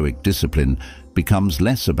with Stoic discipline, becomes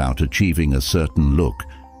less about achieving a certain look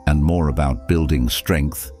and more about building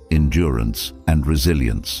strength, endurance, and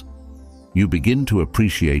resilience. You begin to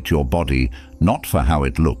appreciate your body not for how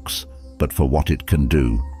it looks, but for what it can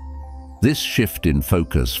do. This shift in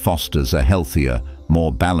focus fosters a healthier,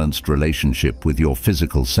 more balanced relationship with your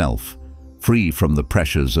physical self, free from the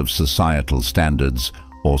pressures of societal standards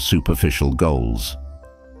or superficial goals.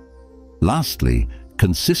 Lastly,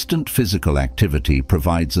 consistent physical activity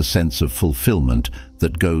provides a sense of fulfillment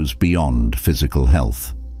that goes beyond physical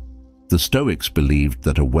health. The Stoics believed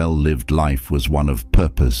that a well-lived life was one of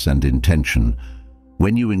purpose and intention.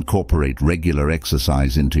 When you incorporate regular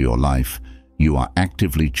exercise into your life, you are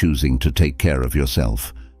actively choosing to take care of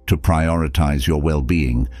yourself, to prioritize your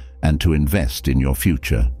well-being, and to invest in your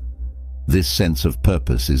future. This sense of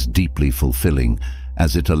purpose is deeply fulfilling,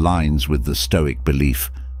 as it aligns with the Stoic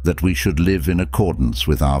belief that we should live in accordance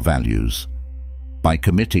with our values. By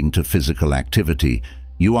committing to physical activity,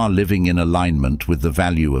 you are living in alignment with the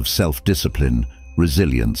value of self-discipline,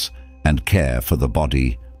 resilience, and care for the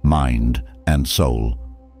body, mind, and soul.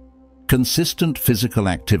 Consistent physical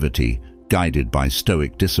activity, guided by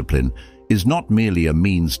Stoic discipline, is not merely a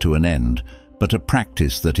means to an end, but a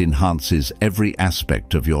practice that enhances every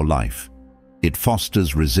aspect of your life. It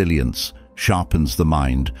fosters resilience, sharpens the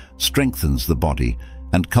mind, strengthens the body,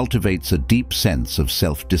 and cultivates a deep sense of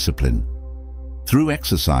self-discipline. Through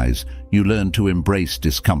exercise, you learn to embrace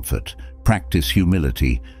discomfort, practice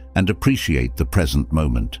humility, and appreciate the present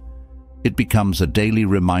moment. It becomes a daily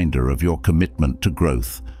reminder of your commitment to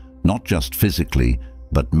growth, not just physically,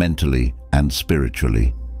 but mentally and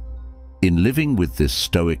spiritually. In living with this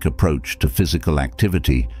Stoic approach to physical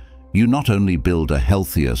activity, you not only build a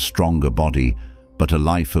healthier, stronger body, but a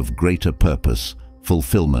life of greater purpose,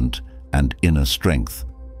 fulfillment, and inner strength.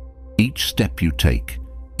 Each step you take,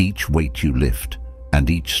 each weight you lift, and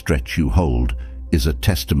each stretch you hold is a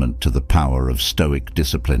testament to the power of Stoic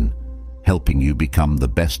discipline, helping you become the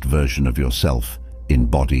best version of yourself in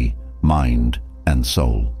body, mind, and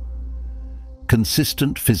soul.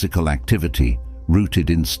 Consistent physical activity, rooted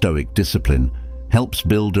in Stoic discipline, helps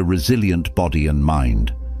build a resilient body and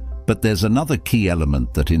mind. But there's another key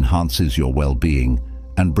element that enhances your well-being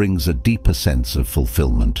and brings a deeper sense of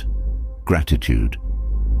fulfillment: gratitude.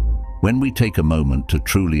 When we take a moment to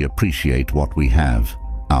truly appreciate what we have,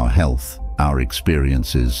 our health, our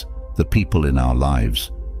experiences, the people in our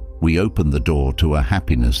lives, we open the door to a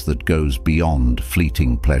happiness that goes beyond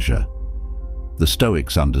fleeting pleasure. The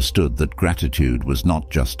Stoics understood that gratitude was not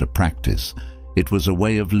just a practice, it was a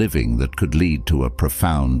way of living that could lead to a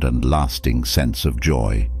profound and lasting sense of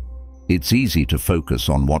joy. It's easy to focus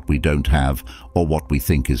on what we don't have or what we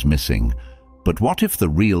think is missing, but what if the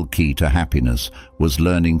real key to happiness was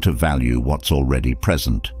learning to value what's already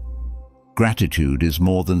present? Gratitude is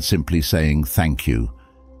more than simply saying thank you.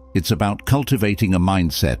 It's about cultivating a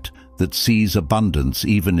mindset that sees abundance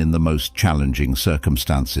even in the most challenging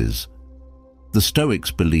circumstances. The Stoics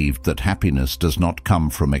believed that happiness does not come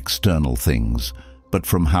from external things, but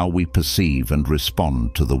from how we perceive and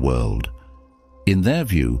respond to the world. In their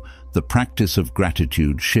view, the practice of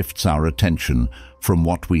gratitude shifts our attention from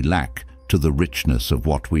what we lack to the richness of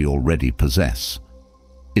what we already possess.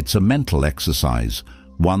 It's a mental exercise,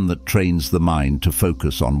 one that trains the mind to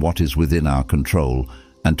focus on what is within our control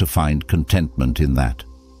and to find contentment in that.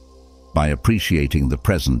 By appreciating the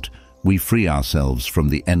present, we free ourselves from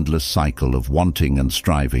the endless cycle of wanting and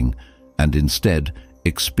striving, and instead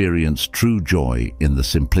experience true joy in the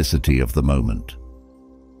simplicity of the moment.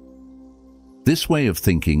 This way of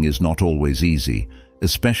thinking is not always easy,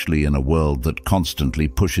 especially in a world that constantly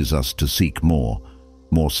pushes us to seek more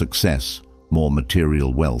success, more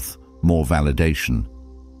material wealth, more validation.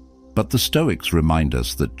 But the Stoics remind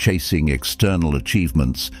us that chasing external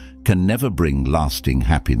achievements can never bring lasting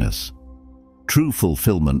happiness. True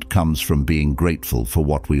fulfillment comes from being grateful for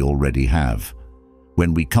what we already have.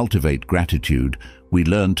 When we cultivate gratitude, we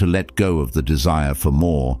learn to let go of the desire for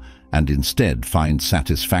more and instead find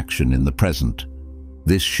satisfaction in the present.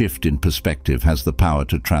 This shift in perspective has the power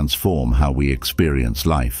to transform how we experience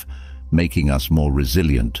life, making us more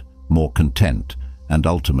resilient, more content, and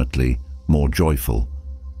ultimately more joyful.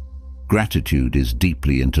 Gratitude is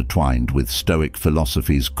deeply intertwined with Stoic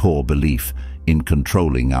philosophy's core belief in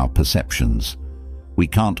controlling our perceptions. We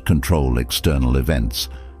can't control external events,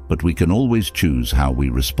 but we can always choose how we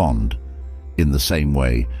respond. In the same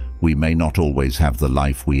way, we may not always have the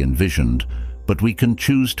life we envisioned, but we can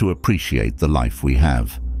choose to appreciate the life we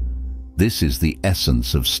have. This is the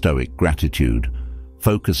essence of Stoic gratitude,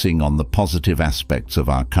 focusing on the positive aspects of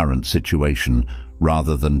our current situation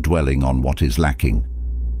rather than dwelling on what is lacking.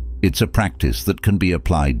 It's a practice that can be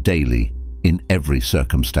applied daily, in every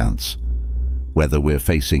circumstance. Whether we're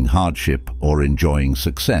facing hardship or enjoying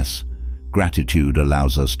success, gratitude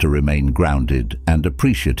allows us to remain grounded and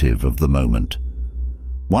appreciative of the moment.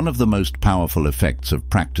 One of the most powerful effects of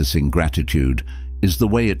practicing gratitude is the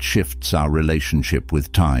way it shifts our relationship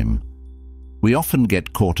with time. We often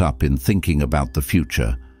get caught up in thinking about the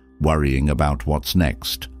future, worrying about what's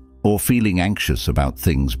next, or feeling anxious about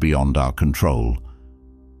things beyond our control.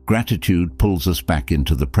 Gratitude pulls us back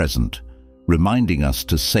into the present, reminding us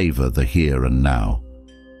to savor the here and now.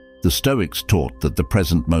 The Stoics taught that the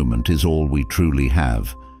present moment is all we truly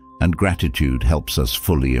have, and gratitude helps us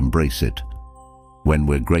fully embrace it. When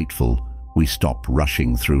we're grateful, we stop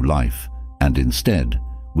rushing through life, and instead,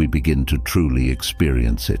 we begin to truly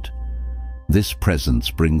experience it. This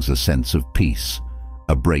presence brings a sense of peace,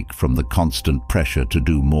 a break from the constant pressure to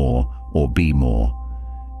do more or be more.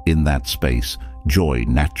 In that space, joy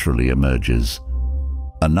naturally emerges.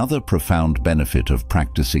 Another profound benefit of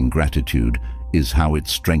practicing gratitude is how it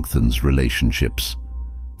strengthens relationships.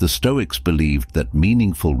 The Stoics believed that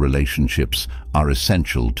meaningful relationships are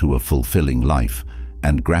essential to a fulfilling life,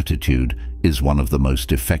 and gratitude is one of the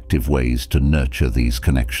most effective ways to nurture these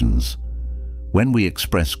connections. When we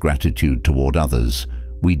express gratitude toward others,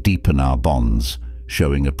 we deepen our bonds,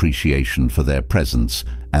 showing appreciation for their presence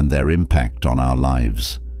and their impact on our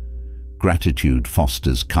lives. Gratitude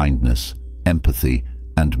fosters kindness, empathy,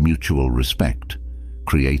 and mutual respect,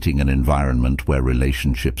 creating an environment where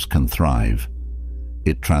relationships can thrive.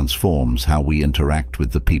 It transforms how we interact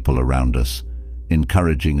with the people around us,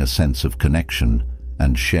 encouraging a sense of connection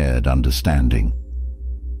and shared understanding.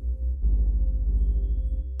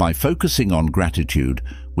 By focusing on gratitude,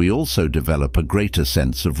 we also develop a greater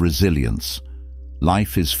sense of resilience.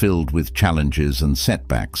 Life is filled with challenges and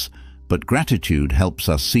setbacks, but gratitude helps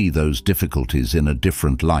us see those difficulties in a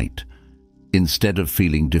different light. Instead of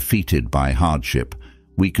feeling defeated by hardship,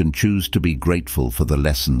 we can choose to be grateful for the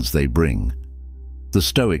lessons they bring. The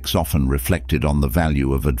Stoics often reflected on the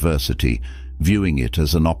value of adversity, viewing it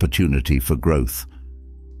as an opportunity for growth.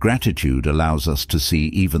 Gratitude allows us to see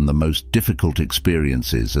even the most difficult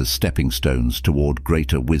experiences as stepping stones toward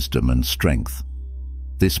greater wisdom and strength.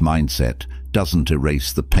 This mindset doesn't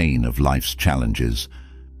erase the pain of life's challenges,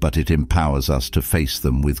 but it empowers us to face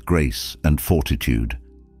them with grace and fortitude.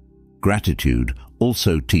 Gratitude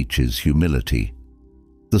also teaches humility.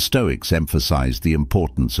 The Stoics emphasized the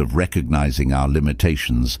importance of recognizing our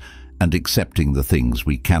limitations and accepting the things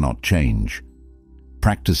we cannot change.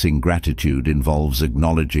 Practicing gratitude involves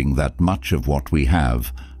acknowledging that much of what we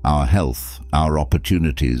have, our health, our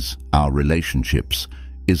opportunities, our relationships,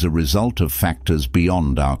 is a result of factors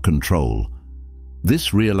beyond our control.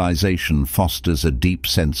 This realization fosters a deep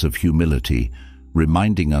sense of humility,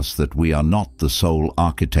 reminding us that we are not the sole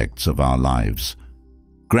architects of our lives.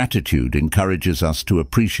 Gratitude encourages us to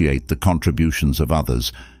appreciate the contributions of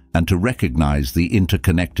others and to recognize the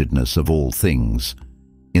interconnectedness of all things.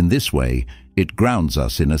 In this way, it grounds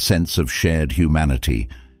us in a sense of shared humanity,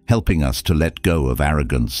 helping us to let go of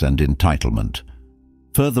arrogance and entitlement.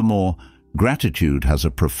 Furthermore, gratitude has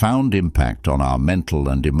a profound impact on our mental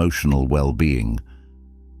and emotional well-being.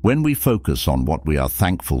 When we focus on what we are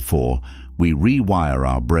thankful for, we rewire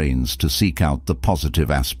our brains to seek out the positive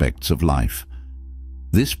aspects of life.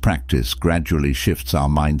 This practice gradually shifts our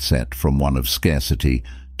mindset from one of scarcity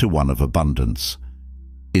to one of abundance.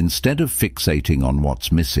 Instead of fixating on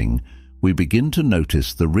what's missing, we begin to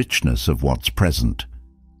notice the richness of what's present.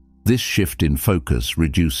 This shift in focus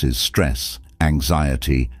reduces stress,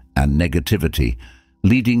 anxiety, and negativity,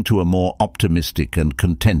 leading to a more optimistic and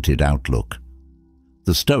contented outlook.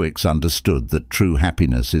 The Stoics understood that true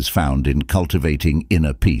happiness is found in cultivating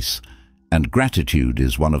inner peace, and gratitude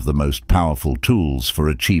is one of the most powerful tools for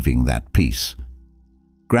achieving that peace.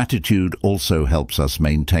 Gratitude also helps us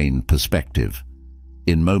maintain perspective.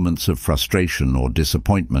 In moments of frustration or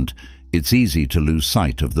disappointment, it's easy to lose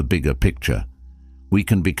sight of the bigger picture. We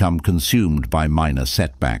can become consumed by minor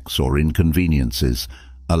setbacks or inconveniences,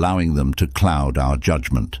 allowing them to cloud our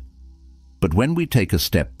judgment. But when we take a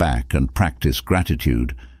step back and practice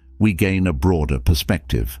gratitude, we gain a broader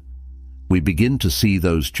perspective. We begin to see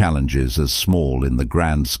those challenges as small in the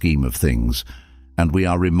grand scheme of things, and we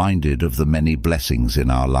are reminded of the many blessings in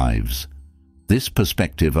our lives. This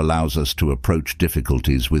perspective allows us to approach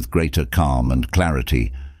difficulties with greater calm and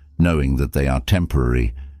clarity, knowing that they are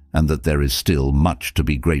temporary and that there is still much to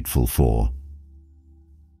be grateful for.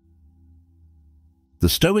 The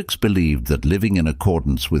Stoics believed that living in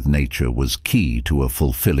accordance with nature was key to a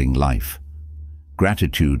fulfilling life.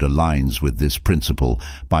 Gratitude aligns with this principle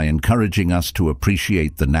by encouraging us to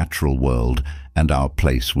appreciate the natural world and our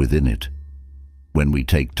place within it. When we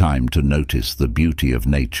take time to notice the beauty of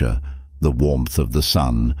nature, the warmth of the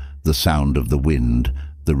sun, the sound of the wind,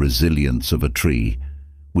 the resilience of a tree,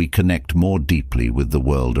 we connect more deeply with the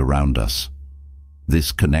world around us.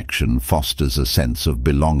 This connection fosters a sense of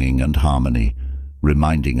belonging and harmony,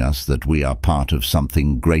 reminding us that we are part of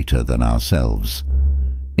something greater than ourselves.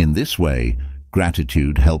 In this way,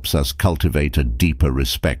 gratitude helps us cultivate a deeper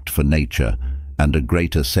respect for nature and a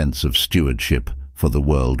greater sense of stewardship for the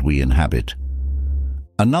world we inhabit.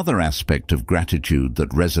 Another aspect of gratitude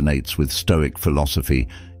that resonates with Stoic philosophy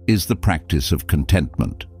is the practice of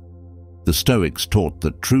contentment. The Stoics taught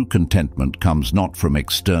that true contentment comes not from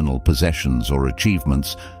external possessions or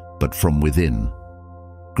achievements, but from within.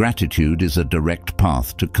 Gratitude is a direct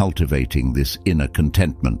path to cultivating this inner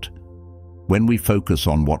contentment. When we focus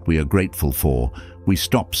on what we are grateful for, we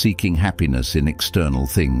stop seeking happiness in external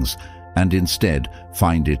things and instead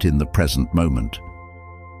find it in the present moment.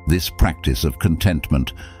 This practice of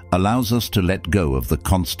contentment allows us to let go of the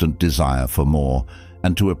constant desire for more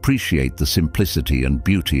and to appreciate the simplicity and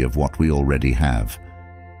beauty of what we already have.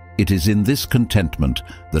 It is in this contentment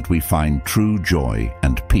that we find true joy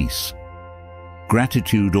and peace.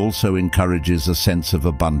 Gratitude also encourages a sense of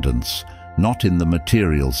abundance, not in the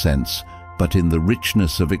material sense, but in the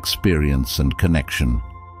richness of experience and connection.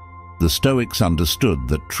 The Stoics understood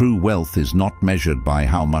that true wealth is not measured by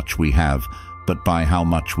how much we have, but by how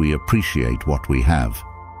much we appreciate what we have.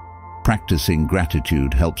 Practicing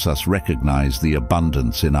gratitude helps us recognize the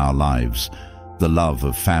abundance in our lives, the love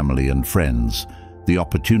of family and friends, the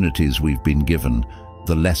opportunities we've been given,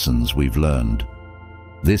 the lessons we've learned.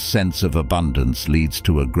 This sense of abundance leads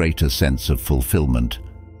to a greater sense of fulfillment,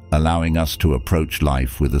 allowing us to approach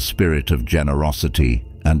life with a spirit of generosity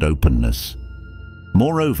and openness.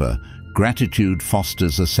 Moreover, gratitude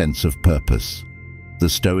fosters a sense of purpose. The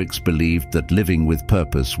Stoics believed that living with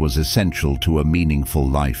purpose was essential to a meaningful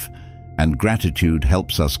life, and gratitude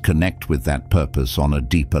helps us connect with that purpose on a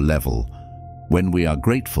deeper level. When we are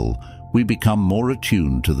grateful, we become more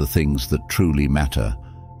attuned to the things that truly matter: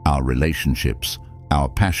 our relationships, our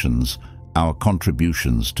passions, our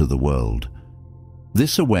contributions to the world.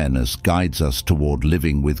 This awareness guides us toward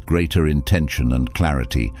living with greater intention and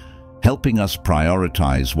clarity, helping us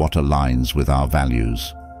prioritize what aligns with our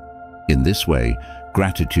values. In this way,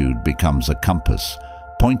 gratitude becomes a compass,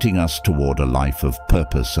 pointing us toward a life of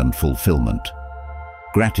purpose and fulfillment.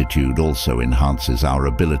 Gratitude also enhances our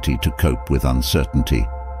ability to cope with uncertainty.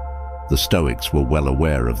 The Stoics were well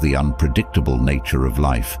aware of the unpredictable nature of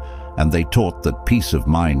life, and they taught that peace of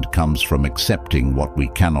mind comes from accepting what we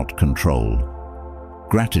cannot control.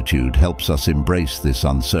 Gratitude helps us embrace this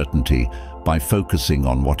uncertainty by focusing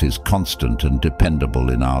on what is constant and dependable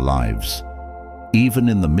in our lives. Even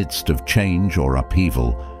in the midst of change or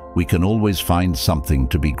upheaval, we can always find something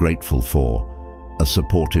to be grateful for: a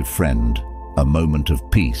supportive friend, a moment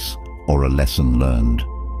of peace, or a lesson learned.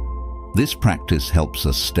 This practice helps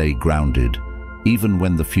us stay grounded, even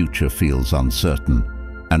when the future feels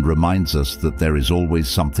uncertain, and reminds us that there is always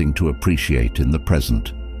something to appreciate in the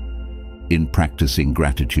present. In practicing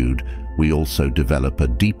gratitude, we also develop a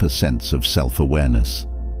deeper sense of self-awareness.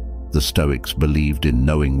 The Stoics believed in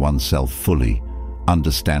knowing oneself fully,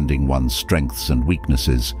 understanding one's strengths and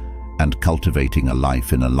weaknesses, and cultivating a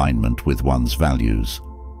life in alignment with one's values.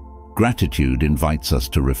 Gratitude invites us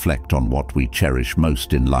to reflect on what we cherish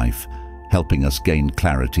most in life, helping us gain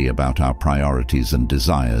clarity about our priorities and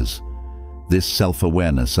desires. This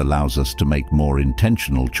self-awareness allows us to make more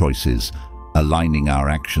intentional choices, aligning our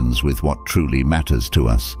actions with what truly matters to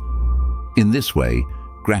us. In this way,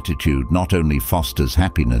 gratitude not only fosters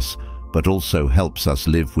happiness, but also helps us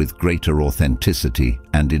live with greater authenticity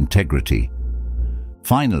and integrity.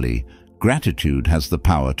 Finally, gratitude has the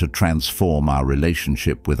power to transform our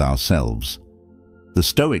relationship with ourselves. The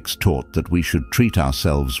Stoics taught that we should treat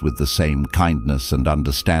ourselves with the same kindness and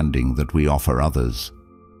understanding that we offer others.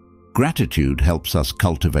 Gratitude helps us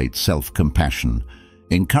cultivate self-compassion,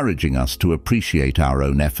 encouraging us to appreciate our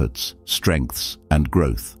own efforts, strengths, and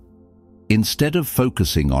growth. Instead of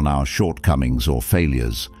focusing on our shortcomings or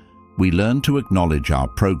failures, we learn to acknowledge our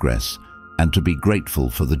progress and to be grateful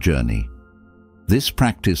for the journey. This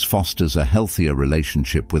practice fosters a healthier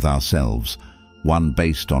relationship with ourselves, one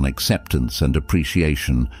based on acceptance and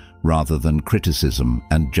appreciation rather than criticism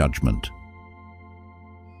and judgment.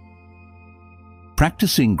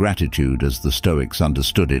 Practicing gratitude, as the Stoics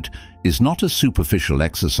understood it, is not a superficial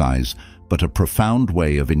exercise, but a profound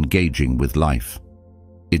way of engaging with life.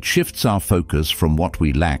 It shifts our focus from what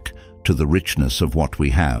we lack to the richness of what we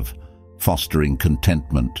have, fostering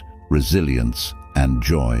contentment, resilience, and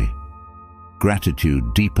joy.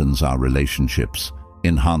 Gratitude deepens our relationships,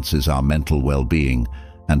 enhances our mental well-being,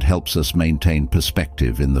 and helps us maintain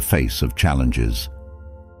perspective in the face of challenges.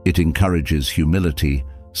 It encourages humility,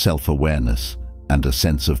 self-awareness, and a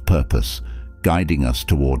sense of purpose, guiding us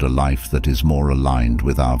toward a life that is more aligned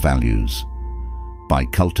with our values. By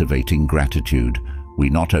cultivating gratitude, we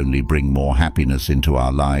not only bring more happiness into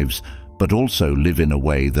our lives, but also live in a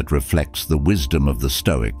way that reflects the wisdom of the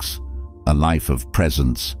Stoics, a life of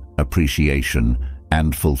presence, appreciation,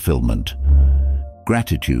 and fulfillment.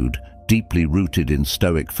 Gratitude, deeply rooted in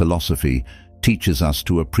Stoic philosophy, teaches us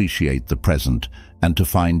to appreciate the present and to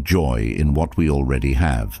find joy in what we already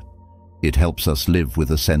have. It helps us live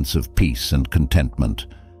with a sense of peace and contentment.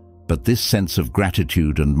 But this sense of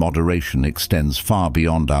gratitude and moderation extends far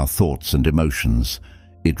beyond our thoughts and emotions.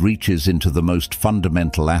 It reaches into the most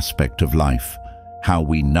fundamental aspect of life, how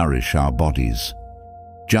we nourish our bodies.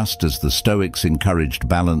 Just as the Stoics encouraged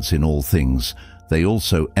balance in all things, they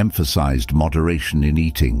also emphasized moderation in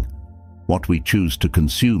eating. What we choose to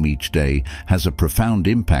consume each day has a profound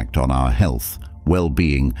impact on our health,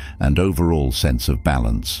 well-being, and overall sense of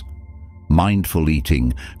balance. Mindful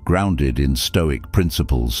eating, grounded in Stoic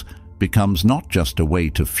principles, becomes not just a way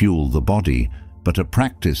to fuel the body, but a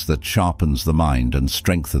practice that sharpens the mind and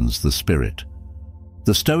strengthens the spirit.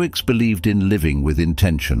 The Stoics believed in living with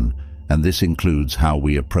intention, and this includes how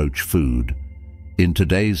we approach food. In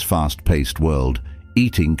today's fast-paced world,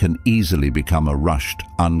 eating can easily become a rushed,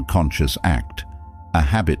 unconscious act, a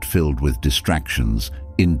habit filled with distractions,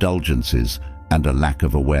 indulgences, and a lack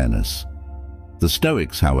of awareness. The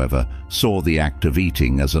Stoics, however, saw the act of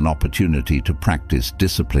eating as an opportunity to practice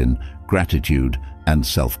discipline, gratitude, and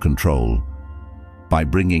self-control. By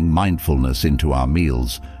bringing mindfulness into our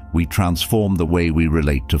meals, we transform the way we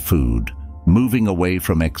relate to food, moving away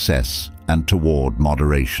from excess and toward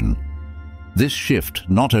moderation. This shift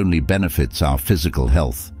not only benefits our physical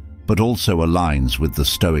health, but also aligns with the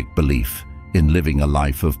Stoic belief in living a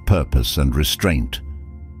life of purpose and restraint.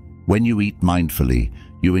 When you eat mindfully,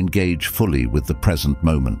 you engage fully with the present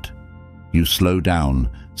moment. You slow down,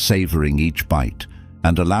 savoring each bite,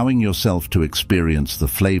 and allowing yourself to experience the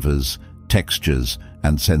flavors, textures,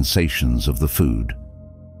 and sensations of the food.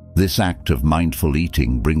 This act of mindful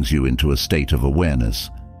eating brings you into a state of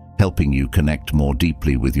awareness, helping you connect more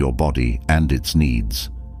deeply with your body and its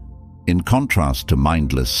needs. In contrast to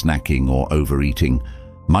mindless snacking or overeating,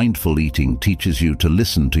 mindful eating teaches you to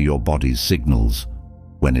listen to your body's signals,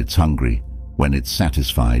 when it's hungry, when it's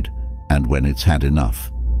satisfied, and when it's had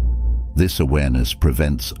enough. This awareness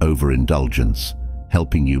prevents overindulgence,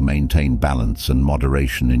 helping you maintain balance and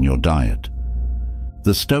moderation in your diet.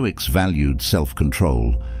 The Stoics valued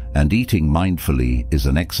self-control, and eating mindfully is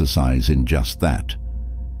an exercise in just that.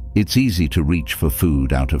 It's easy to reach for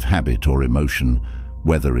food out of habit or emotion,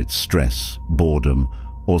 whether it's stress, boredom,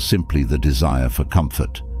 or simply the desire for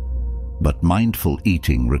comfort. But mindful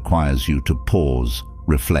eating requires you to pause,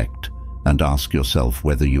 reflect, and ask yourself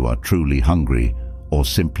whether you are truly hungry or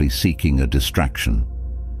simply seeking a distraction.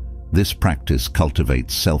 This practice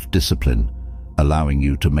cultivates self-discipline, allowing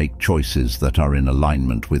you to make choices that are in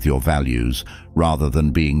alignment with your values rather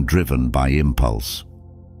than being driven by impulse.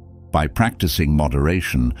 By practicing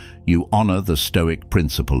moderation, you honor the Stoic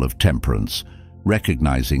principle of temperance,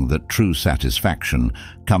 recognizing that true satisfaction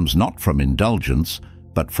comes not from indulgence,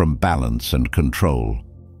 but from balance and control.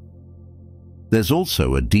 There's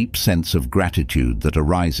also a deep sense of gratitude that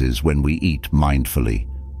arises when we eat mindfully.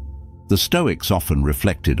 The Stoics often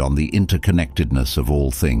reflected on the interconnectedness of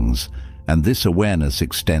all things, and this awareness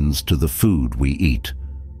extends to the food we eat.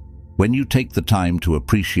 When you take the time to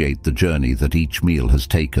appreciate the journey that each meal has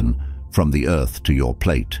taken, from the earth to your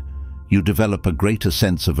plate, you develop a greater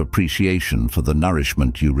sense of appreciation for the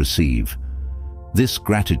nourishment you receive. This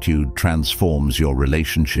gratitude transforms your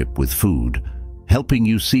relationship with food, helping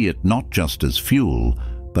you see it not just as fuel,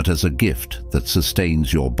 but as a gift that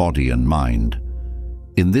sustains your body and mind.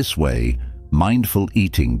 In this way, mindful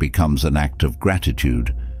eating becomes an act of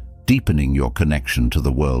gratitude, deepening your connection to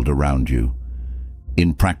the world around you.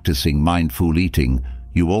 In practicing mindful eating,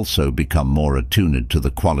 you also become more attuned to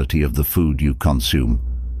the quality of the food you consume.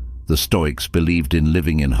 The Stoics believed in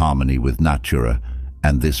living in harmony with nature,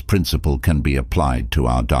 and this principle can be applied to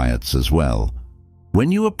our diets as well.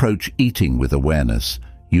 When you approach eating with awareness,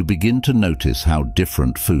 you begin to notice how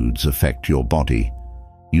different foods affect your body.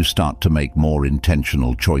 You start to make more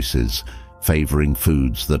intentional choices, favoring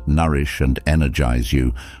foods that nourish and energize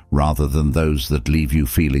you rather than those that leave you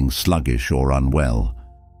feeling sluggish or unwell.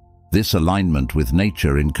 This alignment with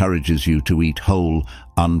nature encourages you to eat whole,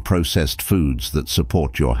 unprocessed foods that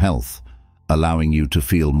support your health, allowing you to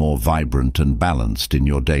feel more vibrant and balanced in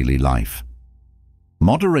your daily life.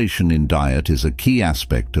 Moderation in diet is a key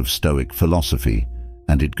aspect of Stoic philosophy,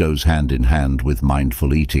 and it goes hand in hand with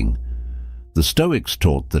mindful eating. The Stoics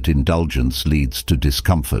taught that indulgence leads to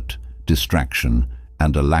discomfort, distraction,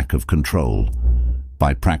 and a lack of control.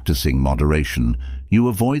 By practicing moderation, you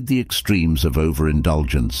avoid the extremes of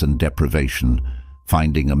overindulgence and deprivation,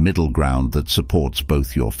 finding a middle ground that supports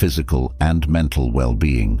both your physical and mental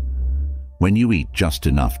well-being. When you eat just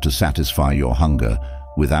enough to satisfy your hunger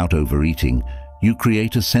without overeating, you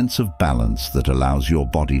create a sense of balance that allows your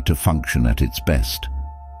body to function at its best.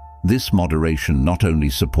 This moderation not only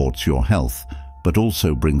supports your health, but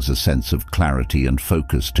also brings a sense of clarity and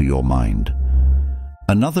focus to your mind.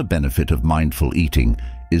 Another benefit of mindful eating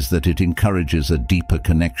is that it encourages a deeper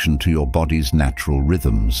connection to your body's natural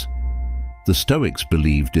rhythms. The Stoics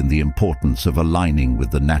believed in the importance of aligning with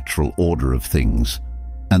the natural order of things,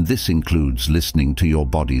 and this includes listening to your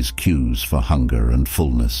body's cues for hunger and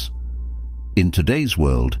fullness. In today's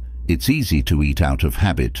world, it's easy to eat out of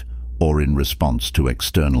habit or in response to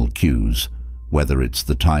external cues, whether it's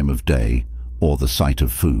the time of day or the sight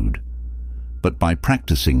of food. But by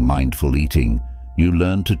practicing mindful eating, you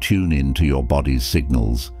learn to tune in to your body's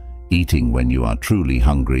signals, eating when you are truly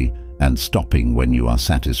hungry and stopping when you are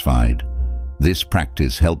satisfied. This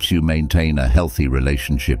practice helps you maintain a healthy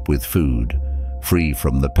relationship with food, free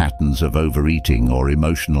from the patterns of overeating or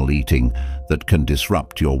emotional eating that can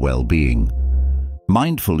disrupt your well-being.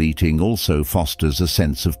 Mindful eating also fosters a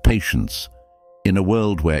sense of patience. In a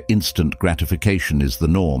world where instant gratification is the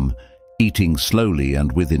norm, eating slowly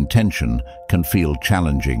and with intention can feel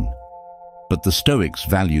challenging. But the Stoics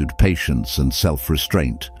valued patience and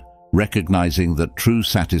self-restraint, recognizing that true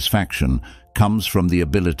satisfaction comes from the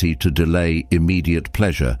ability to delay immediate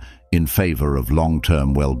pleasure in favor of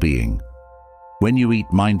long-term well-being. When you eat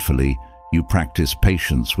mindfully, you practice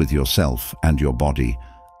patience with yourself and your body,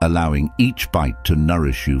 allowing each bite to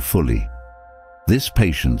nourish you fully. This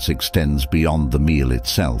patience extends beyond the meal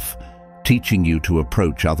itself, teaching you to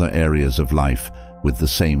approach other areas of life with the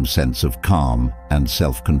same sense of calm and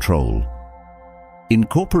self-control.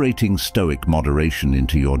 Incorporating Stoic moderation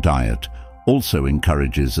into your diet also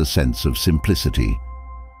encourages a sense of simplicity.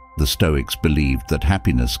 The Stoics believed that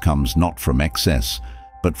happiness comes not from excess,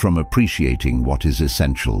 but from appreciating what is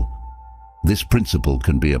essential. This principle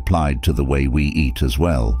can be applied to the way we eat as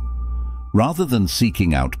well. Rather than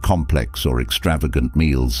seeking out complex or extravagant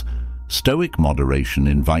meals, Stoic moderation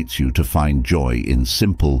invites you to find joy in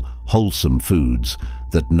simple, wholesome foods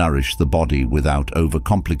that nourish the body without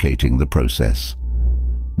overcomplicating the process.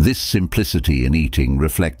 This simplicity in eating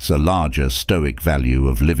reflects a larger Stoic value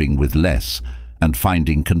of living with less and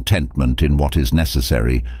finding contentment in what is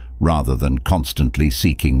necessary rather than constantly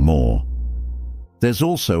seeking more. There's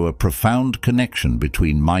also a profound connection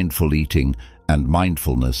between mindful eating and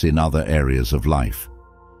mindfulness in other areas of life.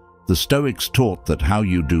 The Stoics taught that how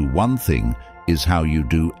you do one thing is how you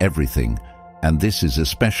do everything, and this is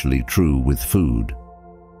especially true with food.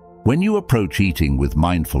 When you approach eating with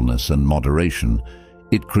mindfulness and moderation,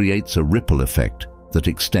 it creates a ripple effect that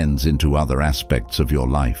extends into other aspects of your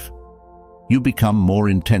life. You become more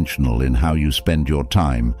intentional in how you spend your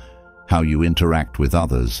time, how you interact with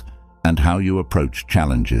others, and how you approach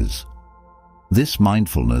challenges. This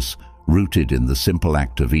mindfulness, rooted in the simple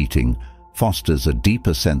act of eating, fosters a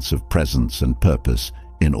deeper sense of presence and purpose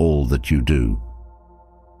in all that you do.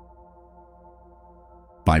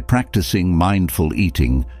 By practicing mindful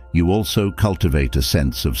eating, you also cultivate a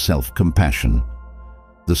sense of self-compassion.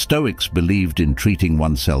 The Stoics believed in treating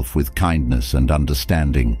oneself with kindness and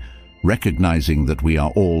understanding, recognizing that we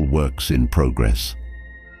are all works in progress.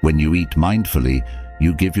 When you eat mindfully,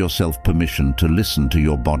 you give yourself permission to listen to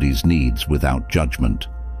your body's needs without judgment.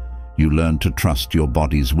 You learn to trust your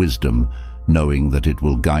body's wisdom, knowing that it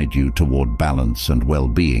will guide you toward balance and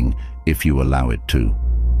well-being if you allow it to.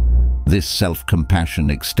 This self-compassion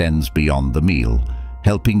extends beyond the meal,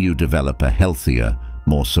 helping you develop a healthier,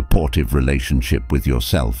 more supportive relationship with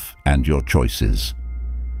yourself and your choices.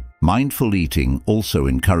 Mindful eating also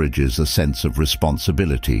encourages a sense of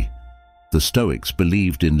responsibility. The Stoics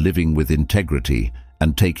believed in living with integrity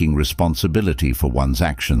and taking responsibility for one's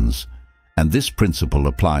actions, and this principle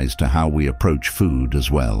applies to how we approach food as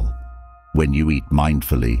well. When you eat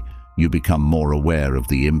mindfully, you become more aware of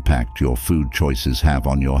the impact your food choices have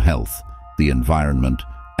on your health, the environment,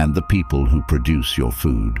 and the people who produce your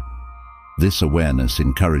food. This awareness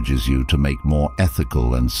encourages you to make more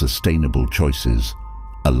ethical and sustainable choices,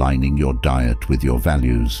 aligning your diet with your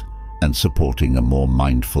values and supporting a more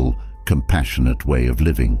mindful, compassionate way of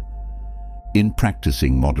living. In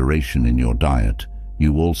practicing moderation in your diet,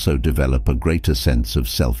 you also develop a greater sense of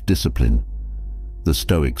self-discipline. The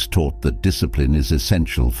Stoics taught that discipline is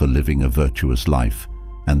essential for living a virtuous life,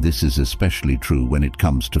 and this is especially true when it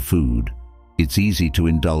comes to food. It's easy to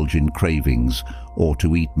indulge in cravings or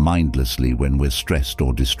to eat mindlessly when we're stressed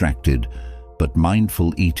or distracted, but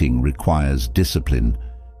mindful eating requires discipline.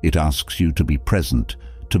 It asks you to be present,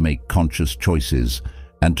 to make conscious choices,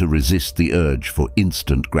 and to resist the urge for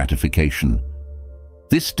instant gratification.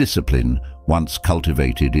 This discipline, once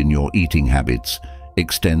cultivated in your eating habits,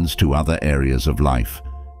 extends to other areas of life,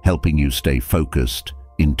 helping you stay focused,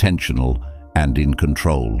 intentional, and in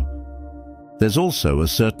control. There's also a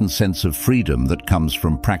certain sense of freedom that comes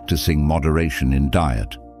from practicing moderation in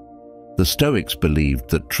diet. The Stoics believed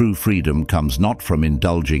that true freedom comes not from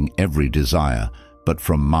indulging every desire, but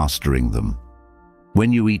from mastering them.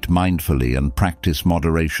 When you eat mindfully and practice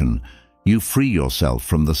moderation, you free yourself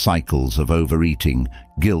from the cycles of overeating,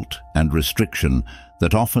 guilt, and restriction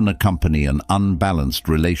that often accompany an unbalanced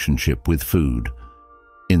relationship with food.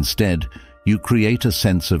 Instead, you create a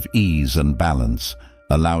sense of ease and balance,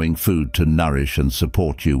 allowing food to nourish and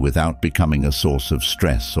support you without becoming a source of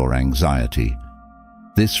stress or anxiety.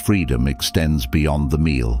 This freedom extends beyond the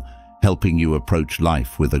meal, helping you approach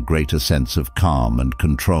life with a greater sense of calm and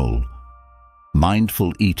control.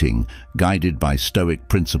 Mindful eating, guided by Stoic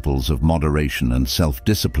principles of moderation and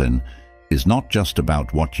self-discipline, is not just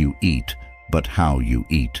about what you eat, but how you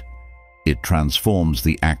eat. It transforms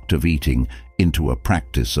the act of eating into a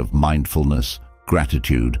practice of mindfulness,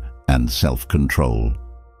 gratitude, and self-control.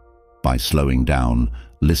 By slowing down,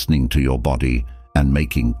 listening to your body, and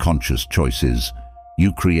making conscious choices,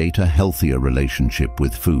 you create a healthier relationship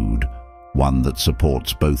with food, one that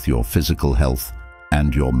supports both your physical health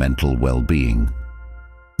and your mental well-being.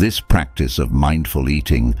 This practice of mindful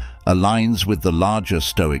eating aligns with the larger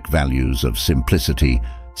Stoic values of simplicity,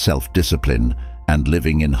 self-discipline, and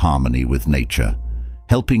living in harmony with nature,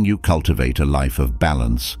 helping you cultivate a life of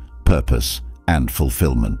balance, purpose, and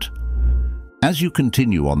fulfillment. As you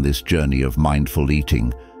continue on this journey of mindful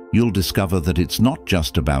eating, you'll discover that it's not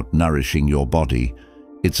just about nourishing your body,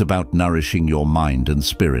 it's about nourishing your mind and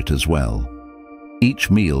spirit as well.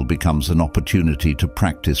 Each meal becomes an opportunity to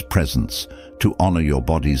practice presence, to honor your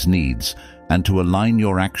body's needs, and to align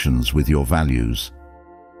your actions with your values.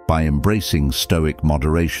 By embracing Stoic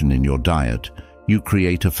moderation in your diet, you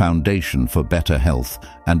create a foundation for better health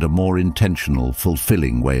and a more intentional,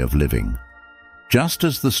 fulfilling way of living. Just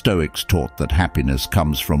as the Stoics taught that happiness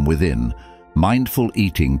comes from within, mindful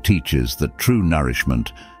eating teaches that true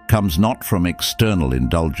nourishment comes not from external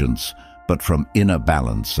indulgence, but from inner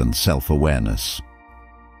balance and self-awareness.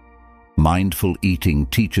 Mindful eating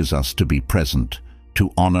teaches us to be present,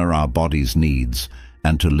 to honor our body's needs,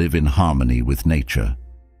 and to live in harmony with nature.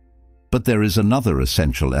 But there is another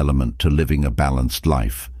essential element to living a balanced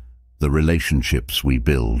life: the relationships we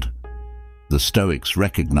build. The Stoics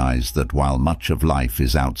recognize that while much of life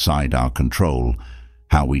is outside our control,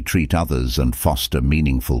 how we treat others and foster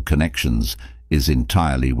meaningful connections is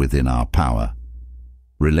entirely within our power.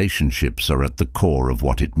 Relationships are at the core of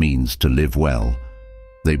what it means to live well.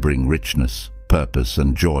 They bring richness, purpose,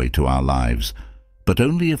 and joy to our lives, but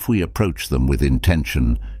only if we approach them with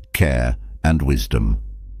intention, care, and wisdom.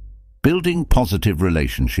 Building positive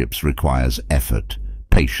relationships requires effort,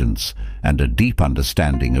 patience, and a deep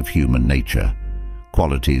understanding of human nature,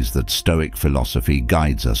 qualities that Stoic philosophy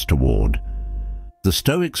guides us toward. The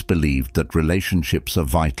Stoics believed that relationships are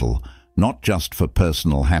vital, not just for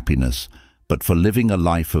personal happiness, but for living a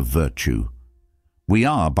life of virtue. We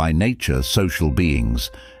are, by nature, social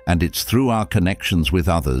beings, and it's through our connections with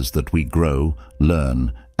others that we grow,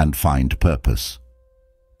 learn, and find purpose.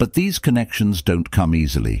 But these connections don't come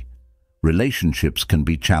easily. Relationships can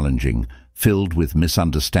be challenging, filled with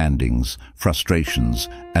misunderstandings, frustrations,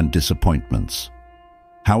 and disappointments.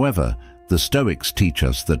 However, the Stoics teach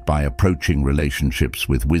us that by approaching relationships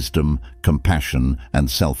with wisdom, compassion, and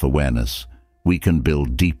self-awareness, we can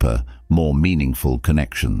build deeper, more meaningful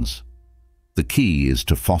connections. The key is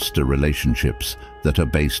to foster relationships that are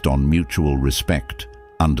based on mutual respect,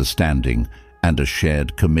 understanding, and a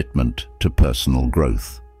shared commitment to personal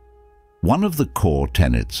growth. One of the core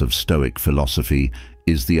tenets of Stoic philosophy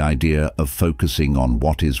is the idea of focusing on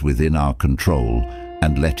what is within our control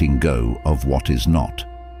and letting go of what is not.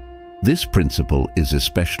 This principle is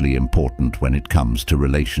especially important when it comes to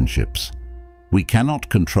relationships. We cannot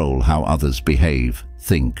control how others behave,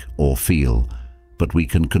 think, or feel, but we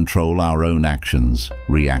can control our own actions,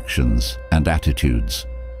 reactions, and attitudes.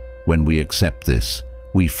 When we accept this,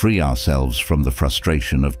 we free ourselves from the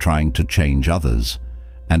frustration of trying to change others,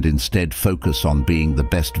 and instead focus on being the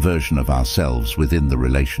best version of ourselves within the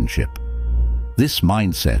relationship. This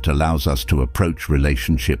mindset allows us to approach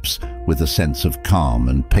relationships with a sense of calm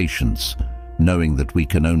and patience, knowing that we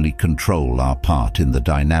can only control our part in the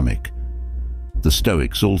dynamic. The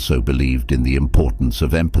Stoics also believed in the importance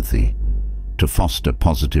of empathy. To foster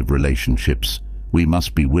positive relationships, we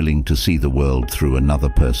must be willing to see the world through another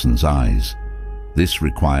person's eyes. This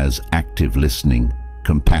requires active listening,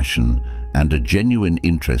 compassion, and a genuine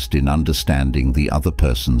interest in understanding the other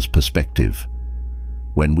person's perspective.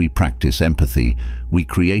 When we practice empathy, we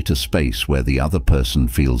create a space where the other person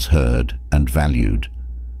feels heard and valued.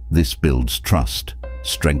 This builds trust,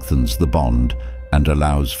 strengthens the bond, and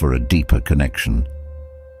allows for a deeper connection.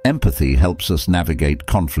 Empathy helps us navigate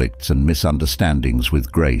conflicts and misunderstandings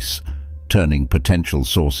with grace, turning potential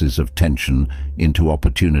sources of tension into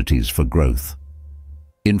opportunities for growth.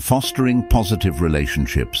 In fostering positive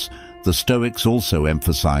relationships, the Stoics also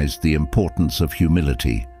emphasized the importance of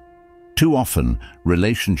humility. Too often,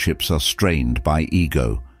 relationships are strained by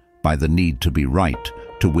ego, by the need to be right,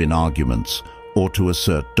 to win arguments, or to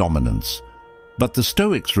assert dominance. But the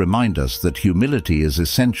Stoics remind us that humility is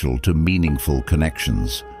essential to meaningful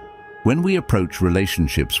connections. When we approach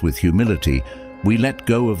relationships with humility, we let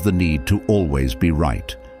go of the need to always be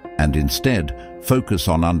right, and instead focus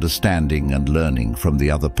on understanding and learning from the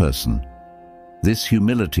other person. This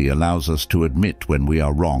humility allows us to admit when we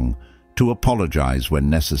are wrong, to apologize when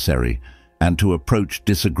necessary, and to approach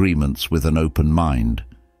disagreements with an open mind.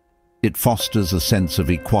 It fosters a sense of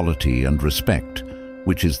equality and respect,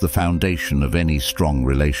 which is the foundation of any strong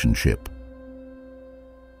relationship.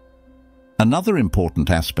 Another important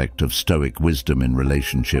aspect of Stoic wisdom in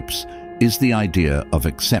relationships is the idea of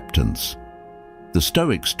acceptance. The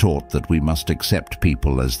Stoics taught that we must accept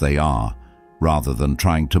people as they are, rather than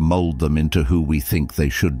trying to mold them into who we think they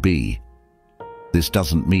should be. This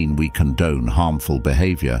doesn't mean we condone harmful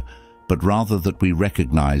behavior, but rather that we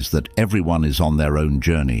recognize that everyone is on their own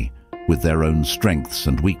journey, with their own strengths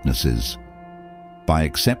and weaknesses. By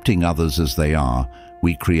accepting others as they are,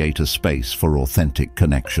 we create a space for authentic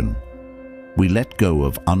connection. We let go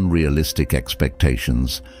of unrealistic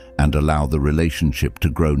expectations and allow the relationship to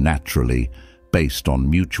grow naturally, based on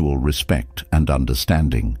mutual respect and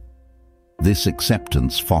understanding. This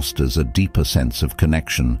acceptance fosters a deeper sense of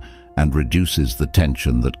connection and reduces the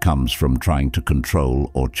tension that comes from trying to control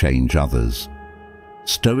or change others.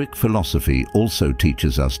 Stoic philosophy also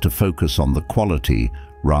teaches us to focus on the quality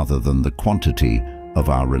rather than the quantity of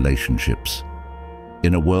our relationships.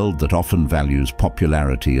 In a world that often values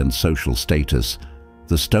popularity and social status,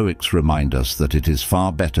 the Stoics remind us that it is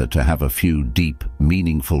far better to have a few deep,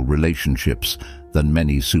 meaningful relationships than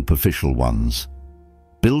many superficial ones.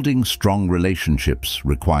 Building strong relationships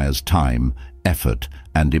requires time, effort,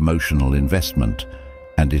 and emotional investment,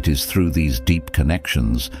 and it is through these deep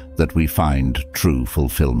connections that we find true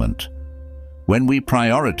fulfillment. When we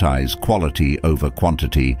prioritize quality over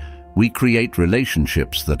quantity, we create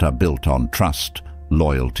relationships that are built on trust,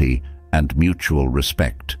 loyalty, and mutual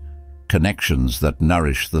respect, connections that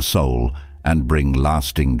nourish the soul and bring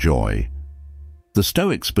lasting joy. The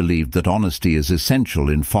Stoics believed that honesty is essential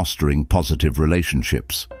in fostering positive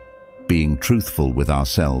relationships. Being truthful with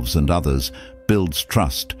ourselves and others builds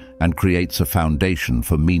trust and creates a foundation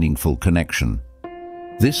for meaningful connection.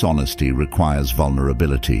 This honesty requires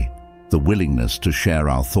vulnerability, the willingness to share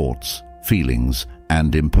our thoughts, feelings,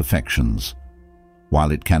 and imperfections.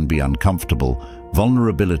 While it can be uncomfortable,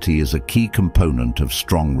 vulnerability is a key component of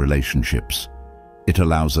strong relationships. It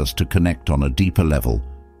allows us to connect on a deeper level,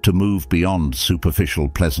 to move beyond superficial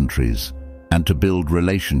pleasantries, and to build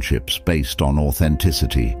relationships based on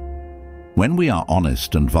authenticity. When we are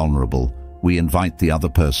honest and vulnerable, we invite the other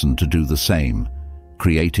person to do the same,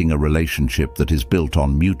 creating a relationship that is built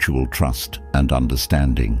on mutual trust and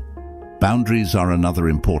understanding. Boundaries are another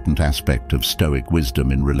important aspect of Stoic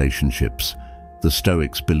wisdom in relationships. The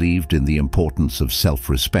Stoics believed in the importance of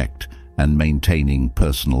self-respect and maintaining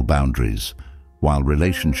personal boundaries. While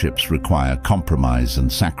relationships require compromise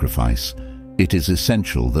and sacrifice, it is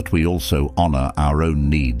essential that we also honor our own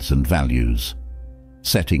needs and values.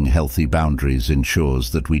 Setting healthy boundaries ensures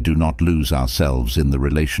that we do not lose ourselves in the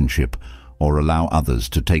relationship or allow others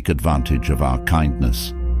to take advantage of our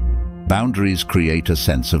kindness. Boundaries create a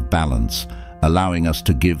sense of balance, allowing us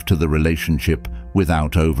to give to the relationship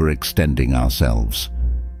without overextending ourselves.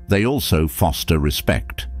 They also foster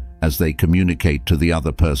respect, as they communicate to the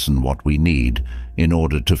other person what we need in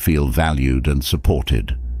order to feel valued and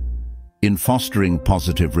supported. In fostering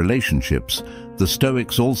positive relationships, the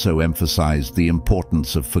Stoics also emphasized the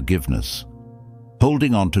importance of forgiveness.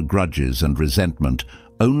 Holding on to grudges and resentment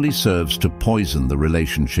only serves to poison the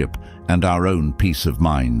relationship and our own peace of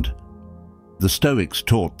mind. The Stoics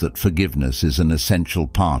taught that forgiveness is an essential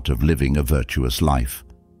part of living a virtuous life.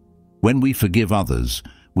 When we forgive others,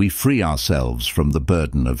 we free ourselves from the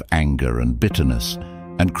burden of anger and bitterness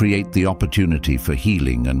and create the opportunity for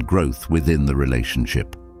healing and growth within the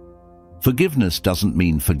relationship. Forgiveness doesn't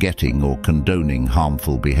mean forgetting or condoning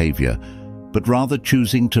harmful behavior, but rather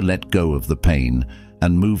choosing to let go of the pain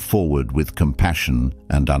and move forward with compassion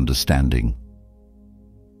and understanding.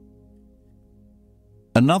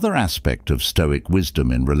 Another aspect of Stoic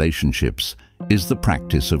wisdom in relationships is the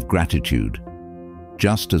practice of gratitude.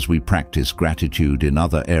 Just as we practice gratitude in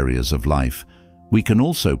other areas of life, we can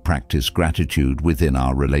also practice gratitude within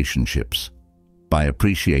our relationships. By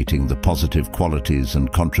appreciating the positive qualities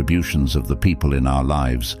and contributions of the people in our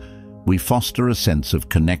lives, we foster a sense of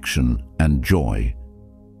connection and joy.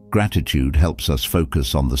 Gratitude helps us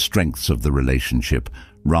focus on the strengths of the relationship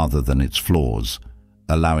rather than its flaws,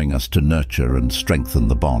 allowing us to nurture and strengthen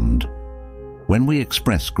the bond. When we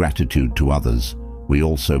express gratitude to others, we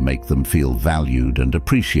also make them feel valued and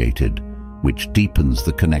appreciated, which deepens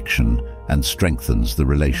the connection and strengthens the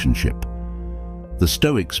relationship. The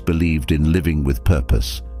Stoics believed in living with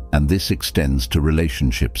purpose, and this extends to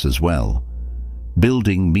relationships as well.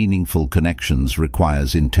 Building meaningful connections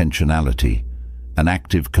requires intentionality, an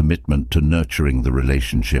active commitment to nurturing the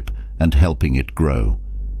relationship and helping it grow.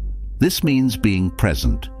 This means being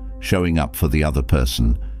present, showing up for the other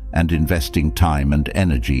person, and investing time and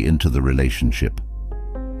energy into the relationship.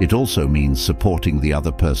 It also means supporting the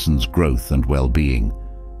other person's growth and well-being,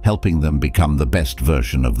 helping them become the best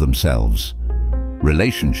version of themselves.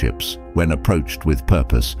 Relationships, when approached with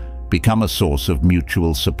purpose, become a source of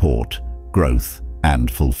mutual support, growth, and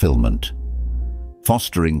fulfillment.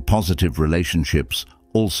 Fostering positive relationships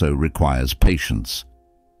also requires patience.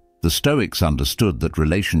 The Stoics understood that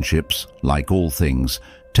relationships, like all things,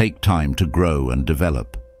 take time to grow and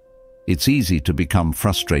develop. It's easy to become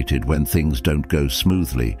frustrated when things don't go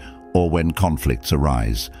smoothly or when conflicts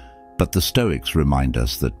arise, but the Stoics remind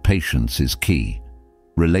us that patience is key.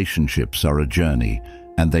 Relationships are a journey,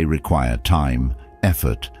 and they require time,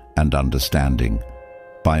 effort, and understanding.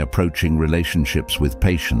 By approaching relationships with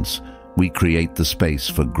patience, we create the space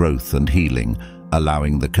for growth and healing,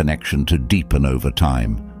 allowing the connection to deepen over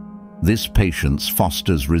time. This patience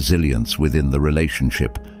fosters resilience within the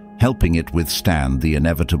relationship, helping it withstand the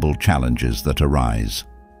inevitable challenges that arise.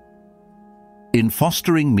 In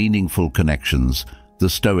fostering meaningful connections, the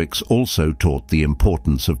Stoics also taught the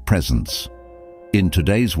importance of presence. In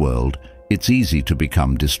today's world, it's easy to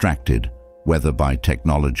become distracted, whether by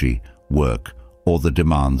technology, work, or the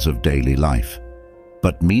demands of daily life.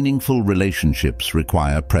 But meaningful relationships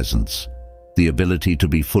require presence, the ability to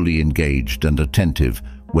be fully engaged and attentive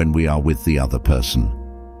when we are with the other person.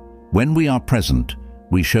 When we are present,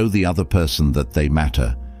 we show the other person that they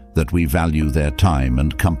matter, that we value their time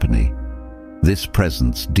and company. This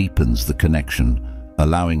presence deepens the connection,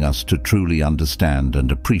 allowing us to truly understand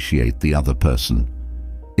and appreciate the other person.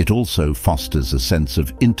 It also fosters a sense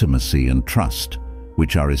of intimacy and trust,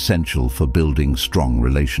 which are essential for building strong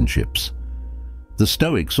relationships. The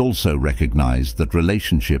Stoics also recognized that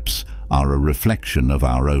relationships are a reflection of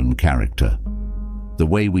our own character. The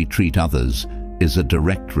way we treat others is a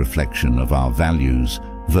direct reflection of our values,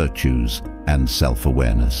 virtues, and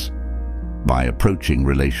self-awareness. By approaching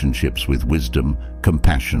relationships with wisdom,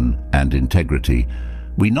 compassion, and integrity,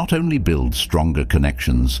 we not only build stronger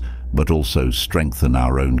connections, but also strengthen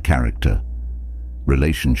our own character.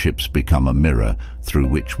 Relationships become a mirror through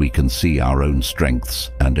which we can see our own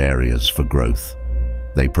strengths and areas for growth.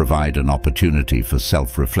 They provide an opportunity for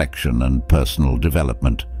self-reflection and personal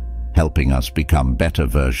development, helping us become better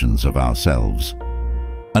versions of ourselves.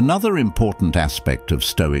 Another important aspect of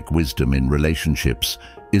Stoic wisdom in relationships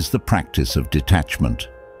is the practice of detachment.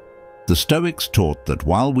 The Stoics taught that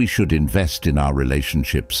while we should invest in our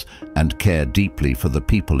relationships and care deeply for the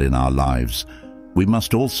people in our lives, we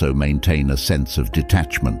must also maintain a sense of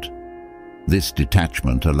detachment. This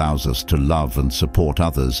detachment allows us to love and support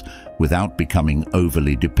others without becoming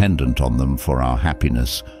overly dependent on them for our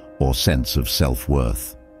happiness or sense of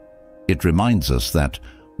self-worth. It reminds us that,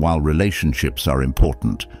 while relationships are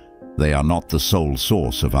important, they are not the sole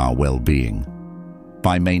source of our well-being.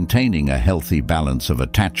 By maintaining a healthy balance of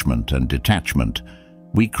attachment and detachment,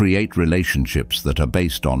 we create relationships that are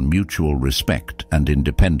based on mutual respect and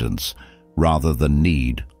independence, rather than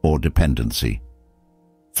need or dependency.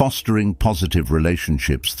 Fostering positive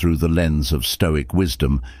relationships through the lens of Stoic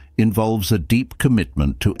wisdom involves a deep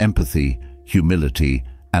commitment to empathy, humility,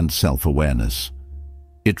 and self-awareness.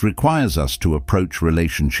 It requires us to approach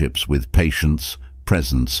relationships with patience,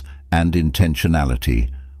 presence, and intentionality,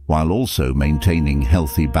 while also maintaining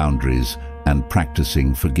healthy boundaries and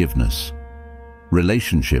practicing forgiveness.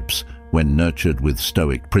 Relationships, when nurtured with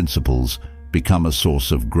Stoic principles, become a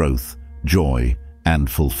source of growth, joy, and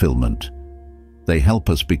fulfillment. They help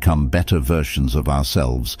us become better versions of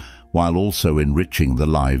ourselves while also enriching the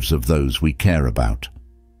lives of those we care about.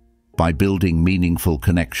 By building meaningful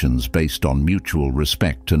connections based on mutual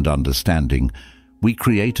respect and understanding, we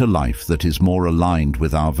create a life that is more aligned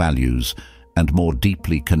with our values and more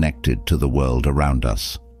deeply connected to the world around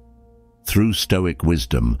us. Through Stoic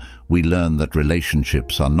wisdom, we learn that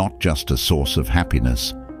relationships are not just a source of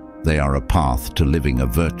happiness, they are a path to living a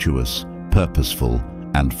virtuous, purposeful,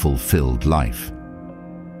 and fulfilled life.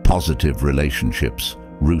 Positive relationships,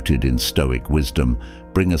 rooted in Stoic wisdom,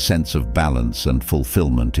 bring a sense of balance and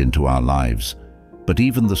fulfillment into our lives. But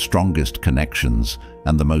even the strongest connections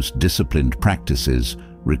and the most disciplined practices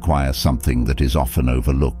require something that is often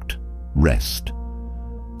overlooked: rest.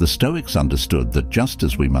 The Stoics understood that just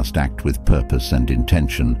as we must act with purpose and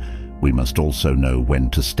intention, we must also know when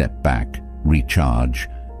to step back, recharge,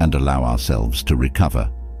 and allow ourselves to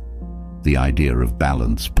recover. The idea of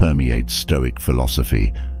balance permeates Stoic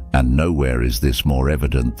philosophy, and nowhere is this more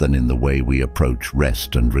evident than in the way we approach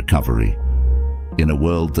rest and recovery. In a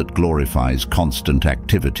world that glorifies constant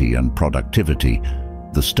activity and productivity,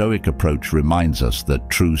 the Stoic approach reminds us that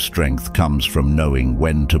true strength comes from knowing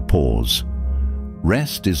when to pause.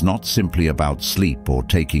 Rest is not simply about sleep or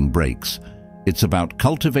taking breaks. It's about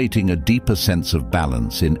cultivating a deeper sense of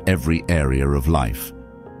balance in every area of life.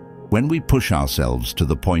 When we push ourselves to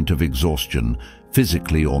the point of exhaustion,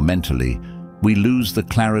 physically or mentally, we lose the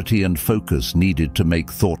clarity and focus needed to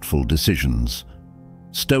make thoughtful decisions.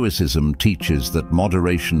 Stoicism teaches that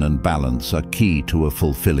moderation and balance are key to a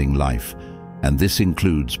fulfilling life, and this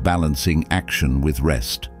includes balancing action with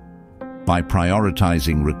rest. By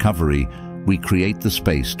prioritizing recovery, we create the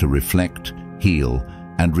space to reflect, heal,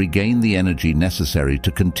 and regain the energy necessary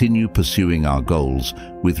to continue pursuing our goals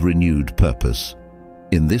with renewed purpose.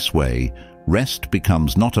 In this way, rest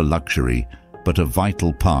becomes not a luxury, but a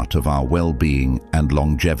vital part of our well-being and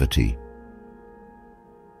longevity.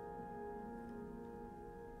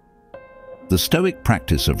 The Stoic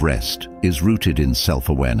practice of rest is rooted in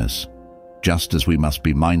self-awareness. Just as we must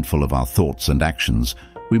be mindful of our thoughts and actions,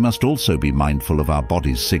 we must also be mindful of our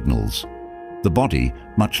body's signals. The body,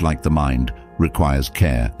 much like the mind, requires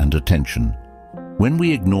care and attention. When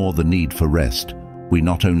we ignore the need for rest, we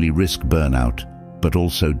not only risk burnout, but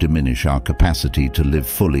also diminish our capacity to live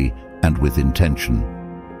fully and with intention.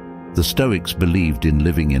 The Stoics believed in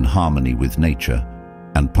living in harmony with nature,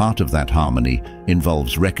 and part of that harmony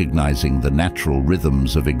involves recognizing the natural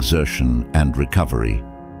rhythms of exertion and recovery.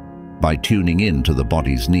 By tuning in to the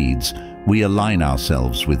body's needs, we align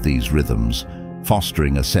ourselves with these rhythms,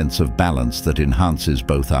 fostering a sense of balance that enhances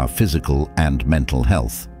both our physical and mental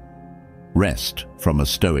health. Rest, from a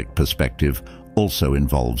Stoic perspective, also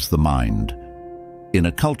involves the mind. In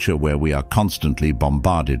a culture where we are constantly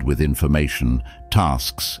bombarded with information,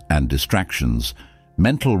 tasks, and distractions,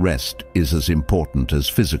 mental rest is as important as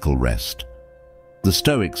physical rest. The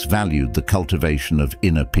Stoics valued the cultivation of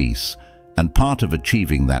inner peace, and part of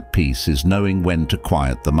achieving that peace is knowing when to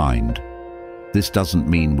quiet the mind. This doesn't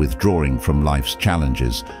mean withdrawing from life's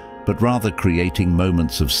challenges, but rather creating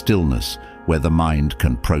moments of stillness where the mind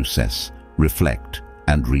can process, reflect,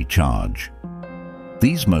 and recharge.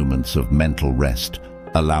 These moments of mental rest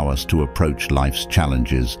allow us to approach life's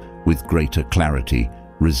challenges with greater clarity,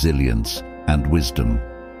 resilience, and wisdom.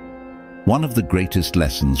 One of the greatest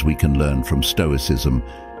lessons we can learn from Stoicism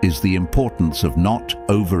is the importance of not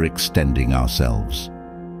overextending ourselves.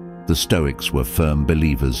 The Stoics were firm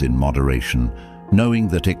believers in moderation, knowing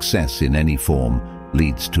that excess in any form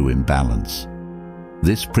leads to imbalance.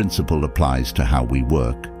 This principle applies to how we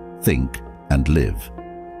work, think, and live.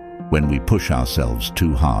 When we push ourselves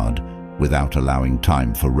too hard without allowing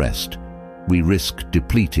time for rest, we risk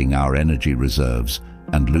depleting our energy reserves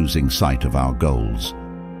and losing sight of our goals.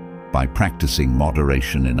 By practicing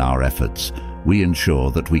moderation in our efforts, we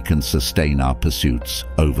ensure that we can sustain our pursuits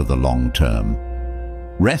over the long term.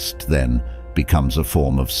 Rest, then, becomes a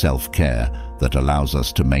form of self-care that allows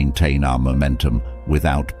us to maintain our momentum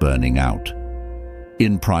without burning out.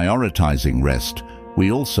 In prioritizing rest,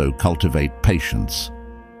 we also cultivate patience.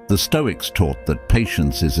 The Stoics taught that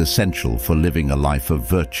patience is essential for living a life of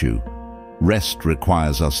virtue. Rest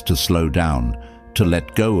requires us to slow down, to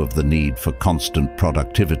let go of the need for constant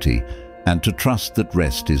productivity, and to trust that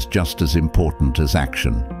rest is just as important as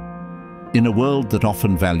action. In a world that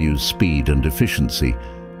often values speed and efficiency,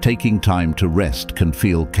 taking time to rest can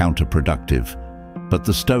feel counterproductive, but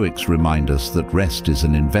the Stoics remind us that rest is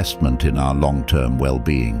an investment in our long-term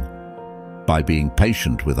well-being. By being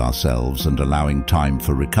patient with ourselves and allowing time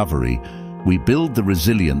for recovery, we build the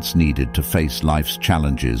resilience needed to face life's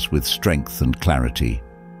challenges with strength and clarity.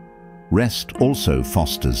 Rest also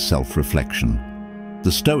fosters self-reflection.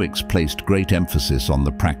 The Stoics placed great emphasis on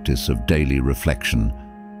the practice of daily reflection,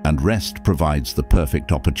 and rest provides the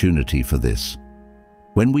perfect opportunity for this.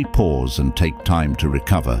 When we pause and take time to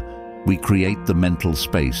recover, we create the mental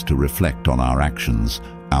space to reflect on our actions,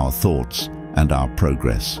 our thoughts, and our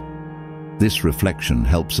progress. This reflection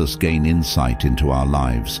helps us gain insight into our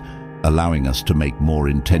lives, allowing us to make more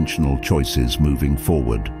intentional choices moving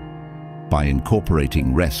forward. By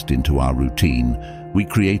incorporating rest into our routine, we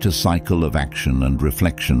create a cycle of action and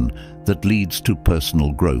reflection that leads to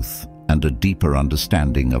personal growth and a deeper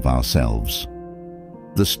understanding of ourselves.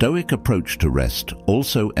 The Stoic approach to rest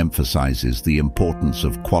also emphasizes the importance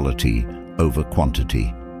of quality over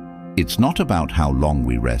quantity. It's not about how long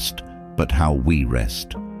we rest, but how we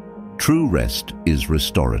rest. True rest is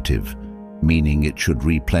restorative, meaning it should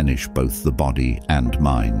replenish both the body and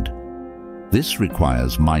mind. This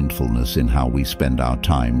requires mindfulness in how we spend our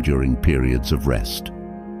time during periods of rest.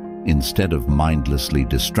 Instead of mindlessly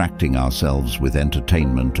distracting ourselves with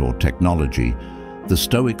entertainment or technology, the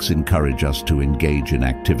Stoics encourage us to engage in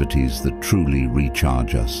activities that truly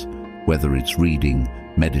recharge us, whether it's reading,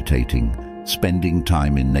 meditating, spending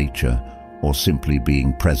time in nature, or simply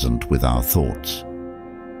being present with our thoughts.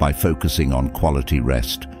 By focusing on quality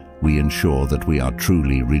rest, we ensure that we are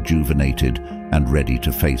truly rejuvenated and ready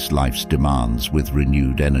to face life's demands with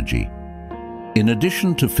renewed energy. In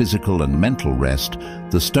addition to physical and mental rest,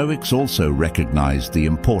 the Stoics also recognize the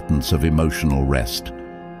importance of emotional rest.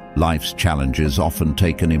 Life's challenges often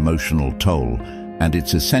take an emotional toll, and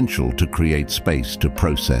it's essential to create space to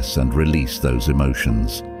process and release those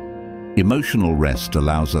emotions. Emotional rest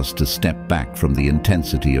allows us to step back from the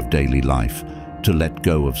intensity of daily life, to let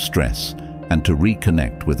go of stress, and to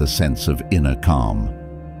reconnect with a sense of inner calm.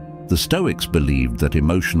 The Stoics believed that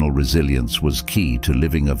emotional resilience was key to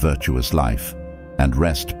living a virtuous life, and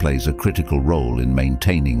rest plays a critical role in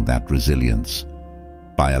maintaining that resilience.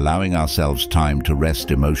 By allowing ourselves time to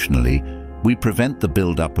rest emotionally, we prevent the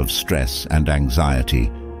buildup of stress and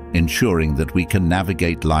anxiety, ensuring that we can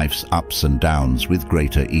navigate life's ups and downs with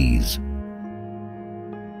greater ease.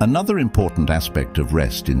 Another important aspect of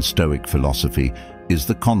rest in Stoic philosophy is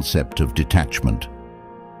the concept of detachment.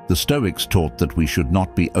 The Stoics taught that we should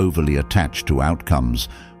not be overly attached to outcomes,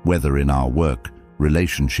 whether in our work,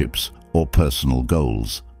 relationships, or personal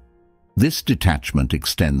goals. This detachment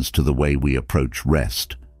extends to the way we approach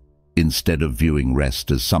rest. Instead of viewing rest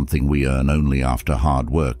as something we earn only after hard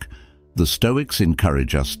work, the Stoics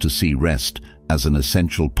encourage us to see rest as an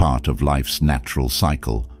essential part of life's natural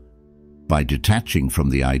cycle. By detaching from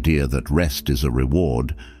the idea that rest is a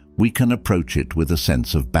reward, we can approach it with a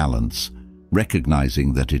sense of balance,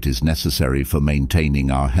 recognizing that it is necessary for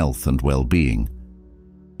maintaining our health and well-being.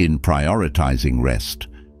 In prioritizing rest,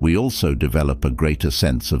 we also develop a greater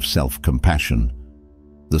sense of self-compassion.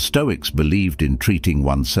 The Stoics believed in treating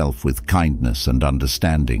oneself with kindness and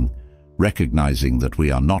understanding, recognizing that we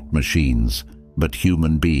are not machines, but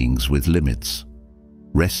human beings with limits.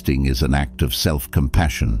 Resting is an act of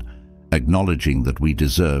self-compassion, acknowledging that we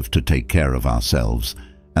deserve to take care of ourselves,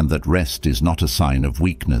 and that rest is not a sign of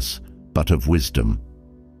weakness, but of wisdom.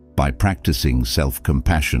 By practicing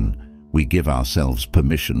self-compassion, we give ourselves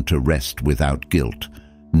permission to rest without guilt,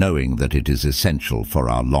 knowing that it is essential for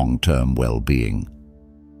our long-term well-being.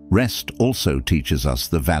 Rest also teaches us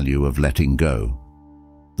the value of letting go.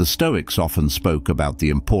 The Stoics often spoke about the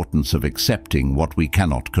importance of accepting what we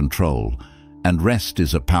cannot control, and rest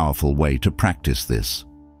is a powerful way to practice this.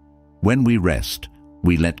 When we rest,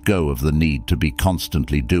 we let go of the need to be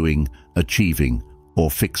constantly doing, achieving,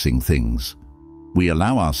 or fixing things. We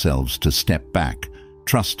allow ourselves to step back,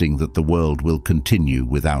 trusting that the world will continue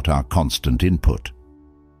without our constant input.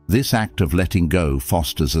 This act of letting go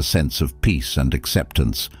fosters a sense of peace and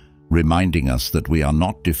acceptance, reminding us that we are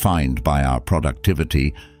not defined by our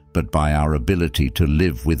productivity, but by our ability to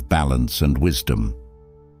live with balance and wisdom.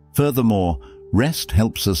 Furthermore, rest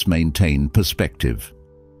helps us maintain perspective.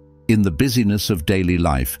 In the busyness of daily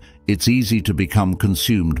life, it's easy to become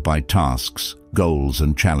consumed by tasks, goals,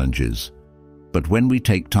 and challenges. But when we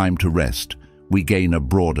take time to rest, we gain a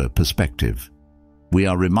broader perspective. We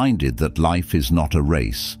are reminded that life is not a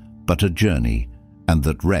race, but a journey, and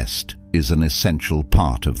that rest is an essential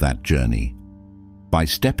part of that journey. By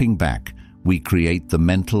stepping back, we create the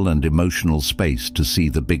mental and emotional space to see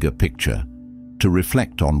the bigger picture, to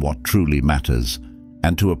reflect on what truly matters,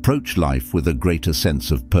 and to approach life with a greater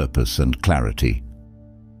sense of purpose and clarity.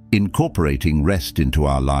 Incorporating rest into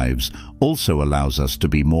our lives also allows us to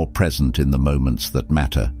be more present in the moments that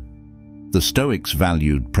matter. The Stoics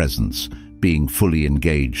valued presence, being fully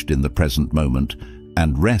engaged in the present moment,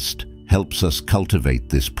 and rest helps us cultivate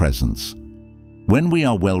this presence. When we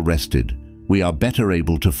are well rested, we are better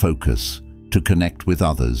able to focus, to connect with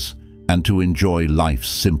others, and to enjoy life's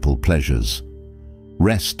simple pleasures.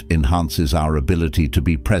 Rest enhances our ability to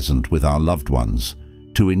be present with our loved ones,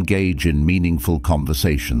 to engage in meaningful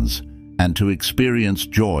conversations, and to experience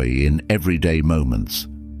joy in everyday moments.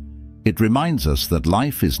 It reminds us that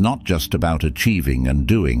life is not just about achieving and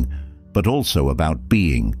doing, but also about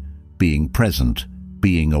being present,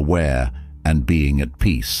 being aware, and being at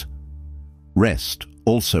peace. Rest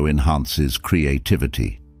also enhances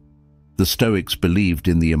creativity. The Stoics believed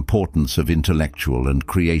in the importance of intellectual and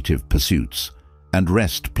creative pursuits, and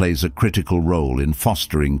rest plays a critical role in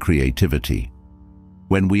fostering creativity.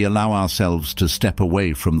 When we allow ourselves to step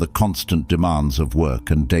away from the constant demands of work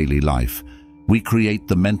and daily life, we create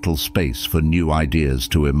the mental space for new ideas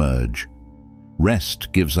to emerge.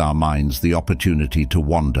 Rest gives our minds the opportunity to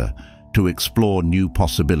wander, to explore new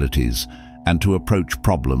possibilities, and to approach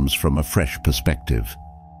problems from a fresh perspective.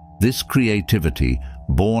 This creativity,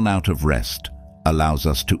 born out of rest, allows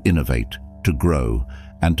us to innovate, to grow,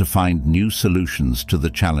 and to find new solutions to the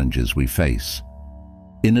challenges we face.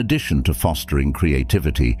 In addition to fostering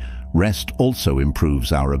creativity, rest also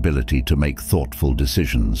improves our ability to make thoughtful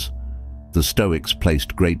decisions. The Stoics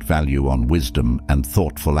placed great value on wisdom and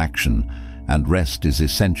thoughtful action, and rest is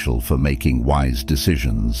essential for making wise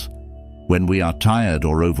decisions. When we are tired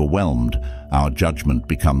or overwhelmed, our judgment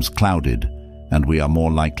becomes clouded, and we are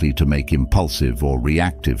more likely to make impulsive or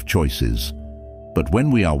reactive choices. But when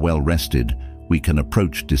we are well rested, we can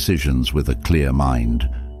approach decisions with a clear mind,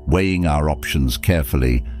 weighing our options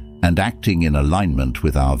carefully and acting in alignment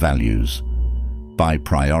with our values. By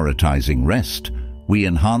prioritizing rest, we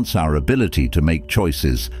enhance our ability to make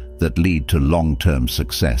choices that lead to long-term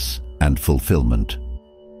success and fulfillment.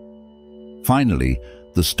 Finally,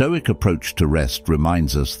 the Stoic approach to rest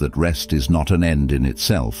reminds us that rest is not an end in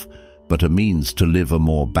itself, but a means to live a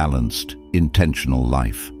more balanced, intentional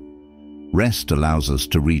life. Rest allows us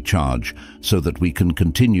to recharge so that we can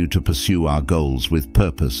continue to pursue our goals with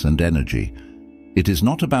purpose and energy. It is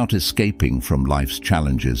not about escaping from life's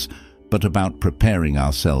challenges, but about preparing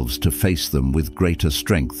ourselves to face them with greater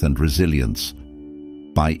strength and resilience.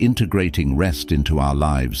 By integrating rest into our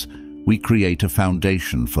lives, we create a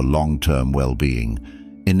foundation for long-term well-being,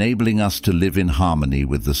 enabling us to live in harmony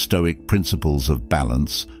with the Stoic principles of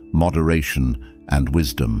balance, moderation, and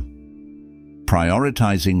wisdom.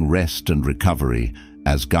 Prioritizing rest and recovery,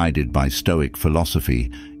 as guided by Stoic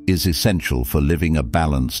philosophy, is essential for living a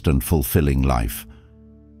balanced and fulfilling life.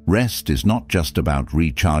 Rest is not just about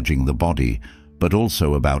recharging the body, but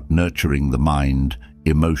also about nurturing the mind,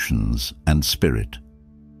 emotions, and spirit.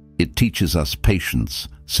 It teaches us patience,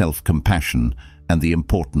 self-compassion, and the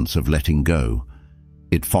importance of letting go.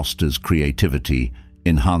 It fosters creativity,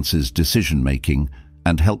 enhances decision-making,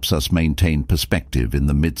 and helps us maintain perspective in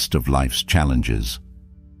the midst of life's challenges.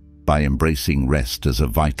 By embracing rest as a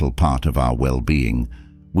vital part of our well-being,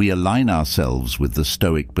 we align ourselves with the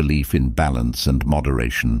Stoic belief in balance and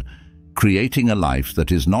moderation, creating a life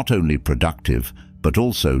that is not only productive but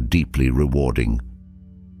also deeply rewarding.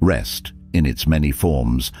 Rest, in its many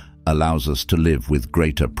forms, allows us to live with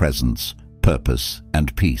greater presence, purpose,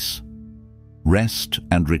 and peace. Rest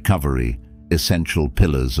and recovery, essential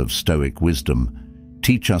pillars of Stoic wisdom,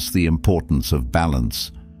 teach us the importance of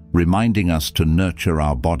balance, reminding us to nurture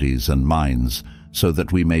our bodies and minds so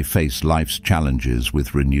that we may face life's challenges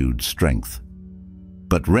with renewed strength.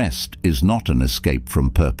 But rest is not an escape from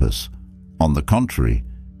purpose. On the contrary,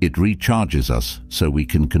 it recharges us so we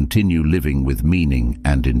can continue living with meaning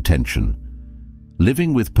and intention.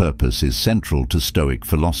 Living with purpose is central to Stoic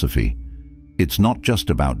philosophy. It's not just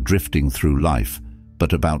about drifting through life,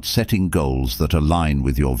 but about setting goals that align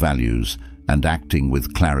with your values and acting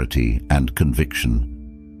with clarity and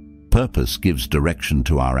conviction. Purpose gives direction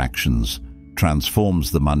to our actions,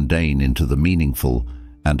 transforms the mundane into the meaningful,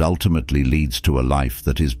 and ultimately leads to a life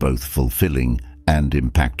that is both fulfilling and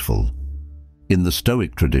impactful. In the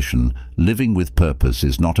Stoic tradition, living with purpose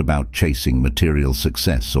is not about chasing material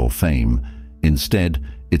success or fame. Instead,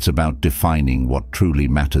 it's about defining what truly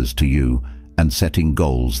matters to you and setting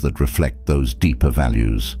goals that reflect those deeper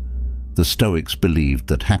values. The Stoics believed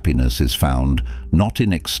that happiness is found not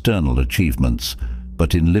in external achievements,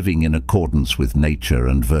 but in living in accordance with nature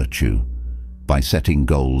and virtue. By setting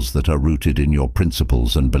goals that are rooted in your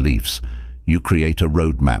principles and beliefs, you create a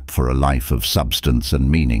roadmap for a life of substance and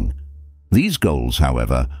meaning. These goals,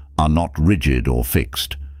 however, are not rigid or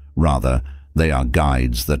fixed. Rather, they are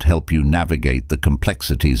guides that help you navigate the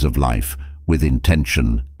complexities of life with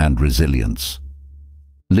intention and resilience.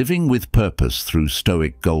 Living with purpose through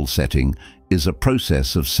Stoic goal setting is a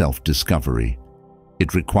process of self-discovery.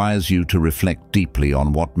 It requires you to reflect deeply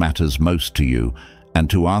on what matters most to you and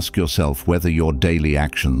to ask yourself whether your daily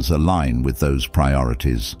actions align with those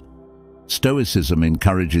priorities. Stoicism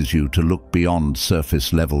encourages you to look beyond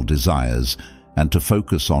surface-level desires and to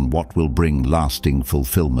focus on what will bring lasting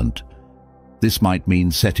fulfillment. This might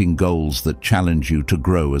mean setting goals that challenge you to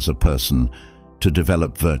grow as a person, to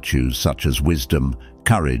develop virtues such as wisdom,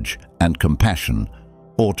 courage, and compassion,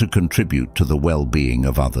 or to contribute to the well-being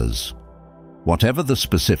of others. Whatever the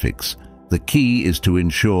specifics, the key is to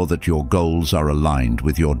ensure that your goals are aligned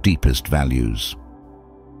with your deepest values.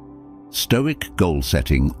 Stoic goal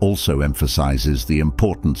setting also emphasizes the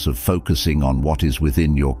importance of focusing on what is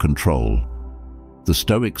within your control. The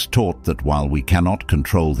Stoics taught that while we cannot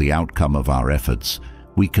control the outcome of our efforts,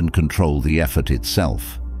 we can control the effort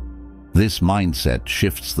itself. This mindset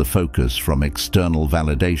shifts the focus from external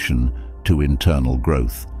validation to internal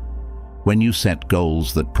growth. When you set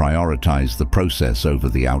goals that prioritize the process over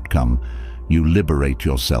the outcome, you liberate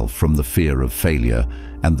yourself from the fear of failure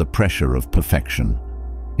and the pressure of perfection.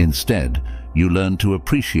 Instead, you learn to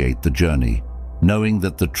appreciate the journey, knowing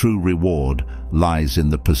that the true reward lies in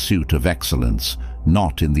the pursuit of excellence,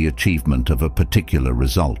 not in the achievement of a particular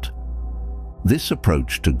result. This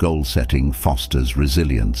approach to goal setting fosters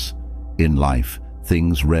resilience. In life,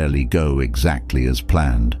 things rarely go exactly as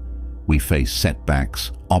planned. We face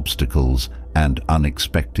setbacks, obstacles, and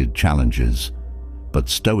unexpected challenges. But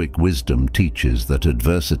Stoic wisdom teaches that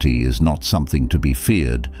adversity is not something to be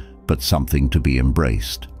feared, but something to be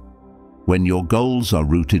embraced. When your goals are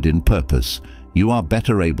rooted in purpose, you are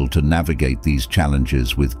better able to navigate these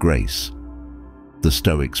challenges with grace. The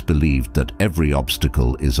Stoics believed that every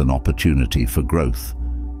obstacle is an opportunity for growth.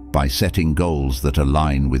 By setting goals that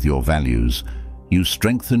align with your values, you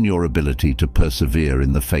strengthen your ability to persevere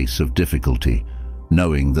in the face of difficulty,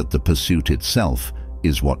 knowing that the pursuit itself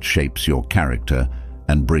is what shapes your character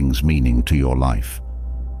and brings meaning to your life.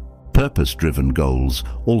 Purpose-driven goals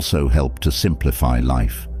also help to simplify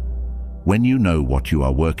life. When you know what you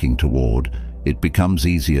are working toward, it becomes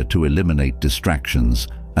easier to eliminate distractions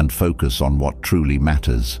and focus on what truly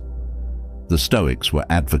matters. The Stoics were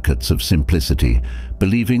advocates of simplicity,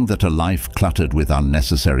 believing that a life cluttered with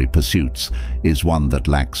unnecessary pursuits is one that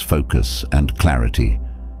lacks focus and clarity.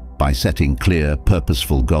 By setting clear,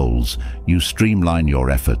 purposeful goals, you streamline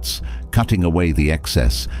your efforts, cutting away the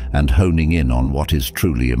excess and honing in on what is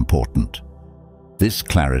truly important. This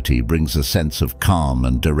clarity brings a sense of calm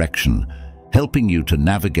and direction, helping you to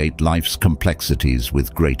navigate life's complexities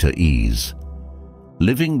with greater ease.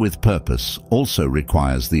 Living with purpose also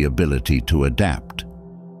requires the ability to adapt.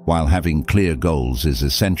 While having clear goals is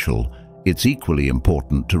essential, it's equally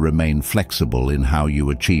important to remain flexible in how you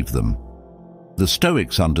achieve them. The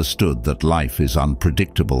Stoics understood that life is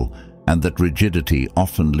unpredictable and that rigidity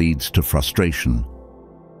often leads to frustration.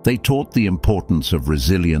 They taught the importance of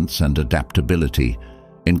resilience and adaptability,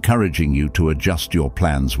 encouraging you to adjust your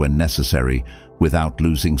plans when necessary without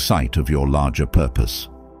losing sight of your larger purpose.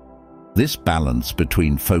 This balance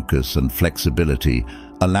between focus and flexibility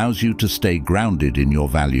allows you to stay grounded in your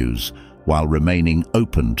values while remaining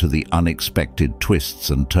open to the unexpected twists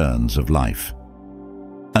and turns of life.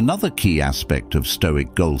 Another key aspect of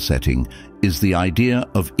Stoic goal setting is the idea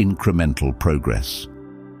of incremental progress.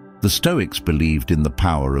 The Stoics believed in the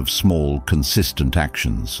power of small, consistent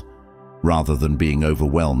actions. Rather than being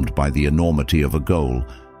overwhelmed by the enormity of a goal,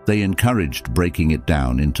 they encouraged breaking it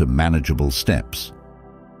down into manageable steps.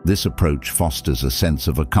 This approach fosters a sense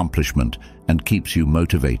of accomplishment and keeps you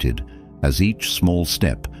motivated, as each small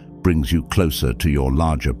step brings you closer to your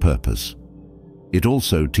larger purpose. It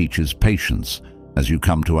also teaches patience, as you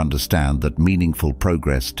come to understand that meaningful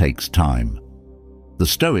progress takes time. The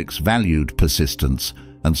Stoics valued persistence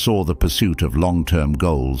and saw the pursuit of long-term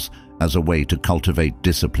goals as a way to cultivate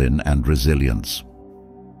discipline and resilience.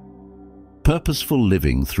 Purposeful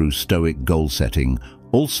living through Stoic goal setting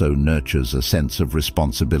also nurtures a sense of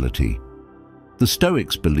responsibility. The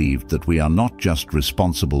Stoics believed that we are not just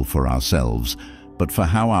responsible for ourselves, but for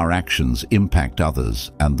how our actions impact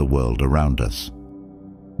others and the world around us.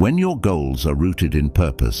 When your goals are rooted in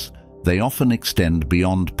purpose, they often extend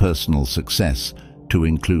beyond personal success to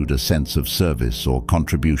include a sense of service or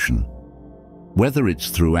contribution. Whether it's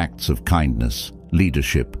through acts of kindness,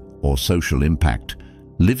 leadership, or social impact,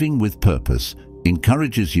 living with purpose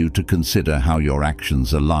encourages you to consider how your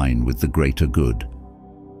actions align with the greater good.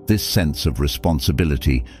 This sense of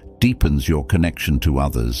responsibility deepens your connection to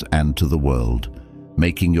others and to the world,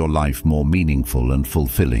 making your life more meaningful and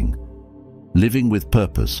fulfilling. Living with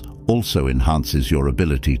purpose also enhances your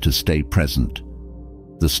ability to stay present.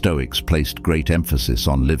 The Stoics placed great emphasis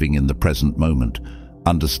on living in the present moment,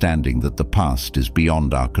 understanding that the past is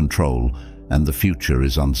beyond our control and the future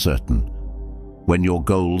is uncertain. When your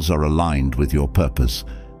goals are aligned with your purpose,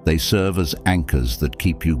 they serve as anchors that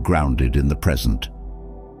keep you grounded in the present.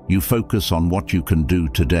 You focus on what you can do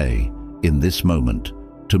today, in this moment,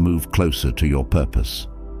 to move closer to your purpose.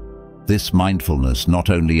 This mindfulness not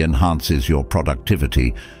only enhances your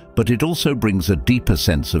productivity, but it also brings a deeper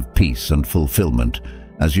sense of peace and fulfillment,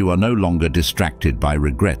 as you are no longer distracted by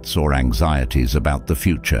regrets or anxieties about the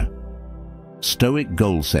future. Stoic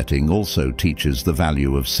goal setting also teaches the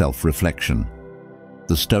value of self-reflection.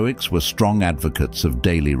 The Stoics were strong advocates of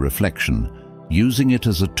daily reflection, using it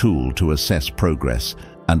as a tool to assess progress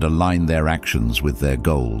and align their actions with their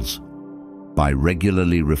goals. By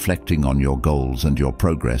regularly reflecting on your goals and your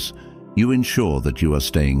progress, you ensure that you are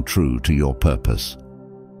staying true to your purpose.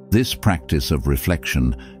 This practice of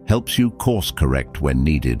reflection helps you course-correct when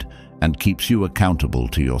needed and keeps you accountable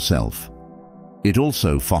to yourself. It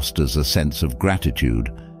also fosters a sense of gratitude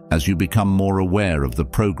as you become more aware of the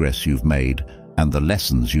progress you've made and the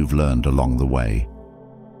lessons you've learned along the way.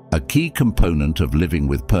 A key component of living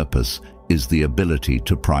with purpose is the ability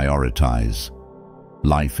to prioritize.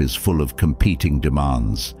 Life is full of competing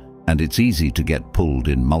demands, and it's easy to get pulled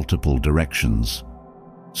in multiple directions.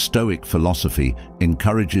 Stoic philosophy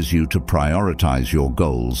encourages you to prioritize your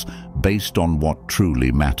goals based on what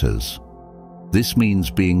truly matters. This means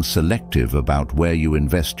being selective about where you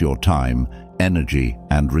invest your time, energy,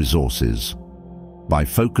 and resources. By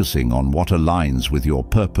focusing on what aligns with your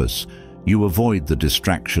purpose, you avoid the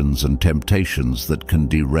distractions and temptations that can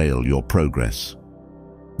derail your progress.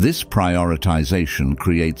 This prioritization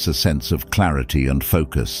creates a sense of clarity and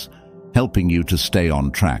focus, helping you to stay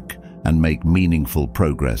on track and make meaningful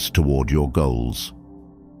progress toward your goals.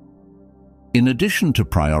 In addition to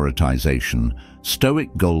prioritization, Stoic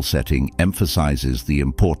goal setting emphasizes the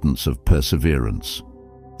importance of perseverance.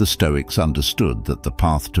 The Stoics understood that the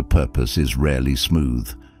path to purpose is rarely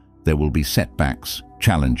smooth. There will be setbacks,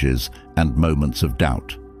 challenges, and moments of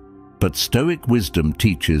doubt. But Stoic wisdom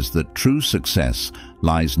teaches that true success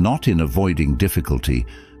lies not in avoiding difficulty,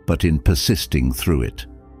 but in persisting through it.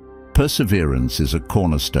 Perseverance is a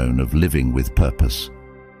cornerstone of living with purpose.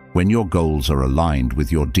 When your goals are aligned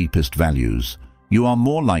with your deepest values, you are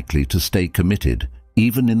more likely to stay committed,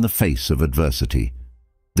 even in the face of adversity.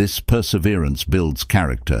 This perseverance builds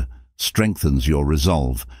character, strengthens your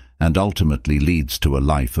resolve, and ultimately leads to a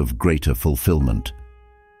life of greater fulfillment.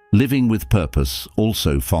 Living with purpose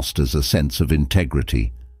also fosters a sense of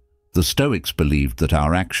integrity. The Stoics believed that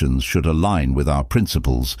our actions should align with our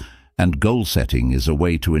principles, and goal setting is a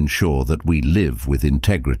way to ensure that we live with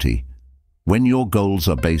integrity. When your goals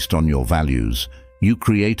are based on your values, you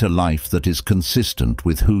create a life that is consistent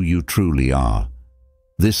with who you truly are.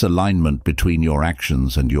 This alignment between your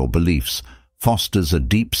actions and your beliefs fosters a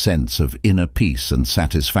deep sense of inner peace and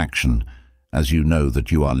satisfaction, as you know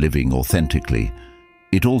that you are living authentically.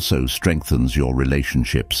 It also strengthens your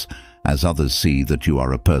relationships, as others see that you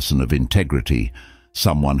are a person of integrity,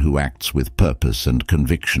 someone who acts with purpose and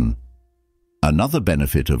conviction. Another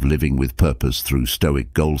benefit of living with purpose through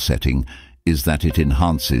Stoic goal setting is that it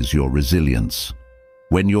enhances your resilience.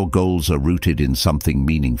 When your goals are rooted in something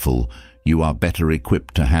meaningful, you are better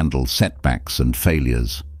equipped to handle setbacks and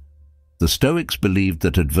failures. The Stoics believed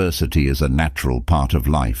that adversity is a natural part of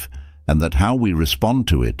life, and that how we respond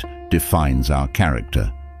to it defines our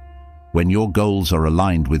character. When your goals are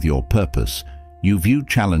aligned with your purpose, you view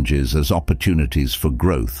challenges as opportunities for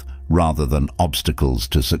growth rather than obstacles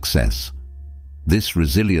to success. This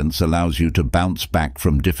resilience allows you to bounce back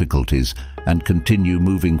from difficulties and continue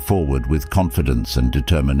moving forward with confidence and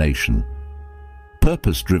determination.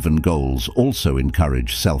 Purpose-driven goals also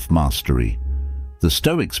encourage self-mastery. The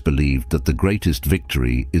Stoics believed that the greatest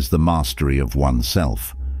victory is the mastery of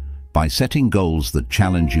oneself. By setting goals that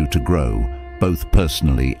challenge you to grow, both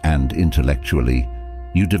personally and intellectually,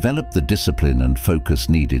 you develop the discipline and focus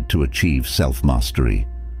needed to achieve self-mastery.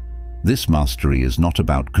 This mastery is not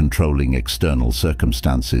about controlling external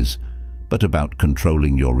circumstances, but about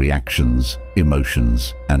controlling your reactions,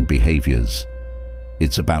 emotions, and behaviors.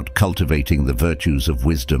 It's about cultivating the virtues of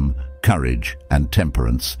wisdom, courage, and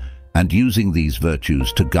temperance, and using these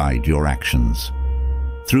virtues to guide your actions.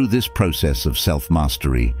 Through this process of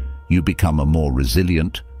self-mastery, you become a more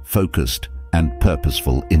resilient, focused, and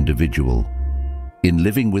purposeful individual. In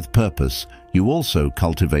living with purpose, you also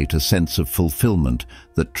cultivate a sense of fulfillment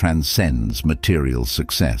that transcends material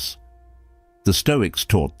success. The Stoics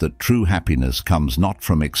taught that true happiness comes not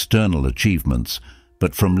from external achievements,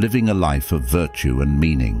 but from living a life of virtue and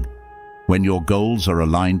meaning. When your goals are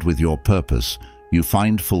aligned with your purpose, you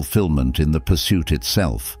find fulfillment in the pursuit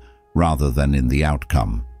itself, rather than in the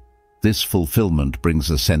outcome. This fulfillment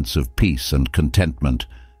brings a sense of peace and contentment,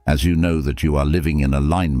 as you know that you are living in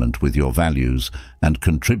alignment with your values and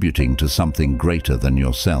contributing to something greater than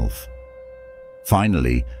yourself.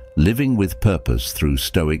 Finally, living with purpose through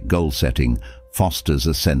Stoic goal setting fosters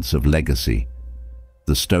a sense of legacy.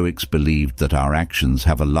 The Stoics believed that our actions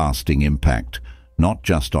have a lasting impact, not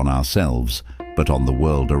just on ourselves, but on the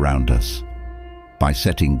world around us. By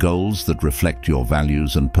setting goals that reflect your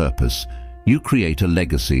values and purpose, you create a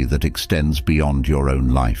legacy that extends beyond your own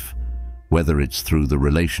life. Whether it's through the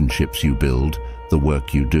relationships you build, the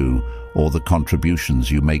work you do, or the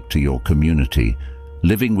contributions you make to your community,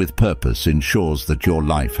 living with purpose ensures that your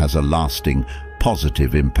life has a lasting,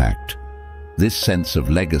 positive impact. This sense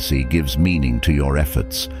of legacy gives meaning to your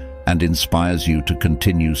efforts and inspires you to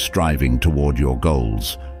continue striving toward your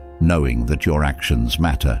goals, knowing that your actions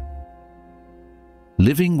matter.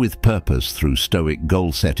 Living with purpose through Stoic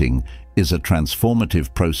goal setting is a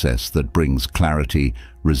transformative process that brings clarity,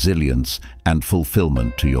 resilience, and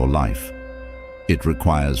fulfillment to your life. It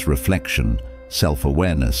requires reflection,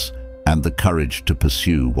 self-awareness, and the courage to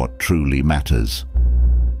pursue what truly matters.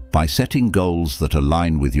 By setting goals that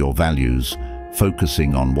align with your values,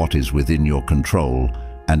 focusing on what is within your control,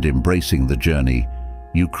 and embracing the journey,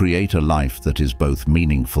 you create a life that is both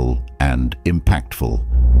meaningful and impactful.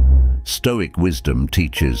 Stoic wisdom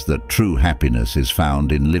teaches that true happiness is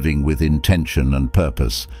found in living with intention and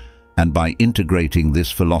purpose, and by integrating this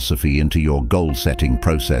philosophy into your goal-setting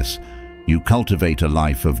process, you cultivate a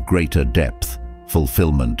life of greater depth,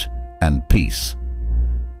 fulfillment, and peace.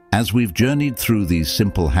 As we've journeyed through these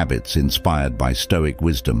simple habits inspired by Stoic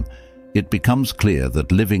wisdom, it becomes clear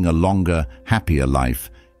that living a longer, happier life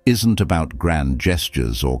isn't about grand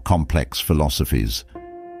gestures or complex philosophies.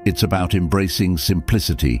 It's about embracing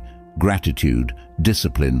simplicity, gratitude,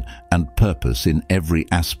 discipline, and purpose in every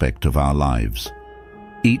aspect of our lives.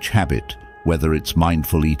 Each habit, whether it's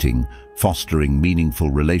mindful eating, fostering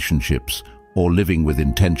meaningful relationships, or living with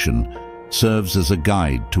intention, serves as a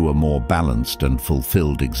guide to a more balanced and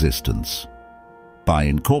fulfilled existence. By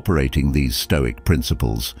incorporating these Stoic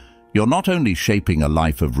principles, you're not only shaping a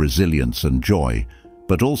life of resilience and joy,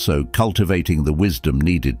 but also cultivating the wisdom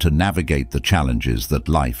needed to navigate the challenges that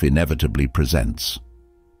life inevitably presents.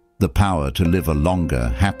 The power to live a longer,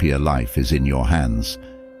 happier life is in your hands.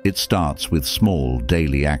 It starts with small,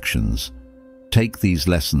 daily actions. Take these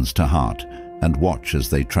lessons to heart and watch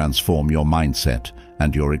as they transform your mindset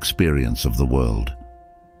and your experience of the world.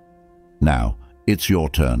 Now, it's your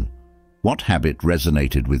turn. What habit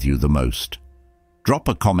resonated with you the most? Drop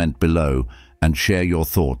a comment below and share your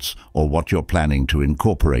thoughts or what you're planning to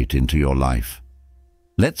incorporate into your life.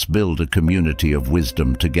 Let's build a community of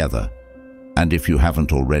wisdom together. And if you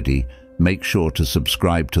haven't already, make sure to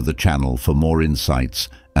subscribe to the channel for more insights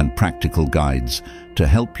and practical guides to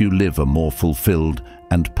help you live a more fulfilled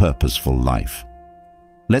and purposeful life.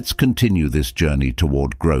 Let's continue this journey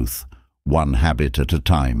toward growth, one habit at a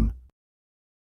time.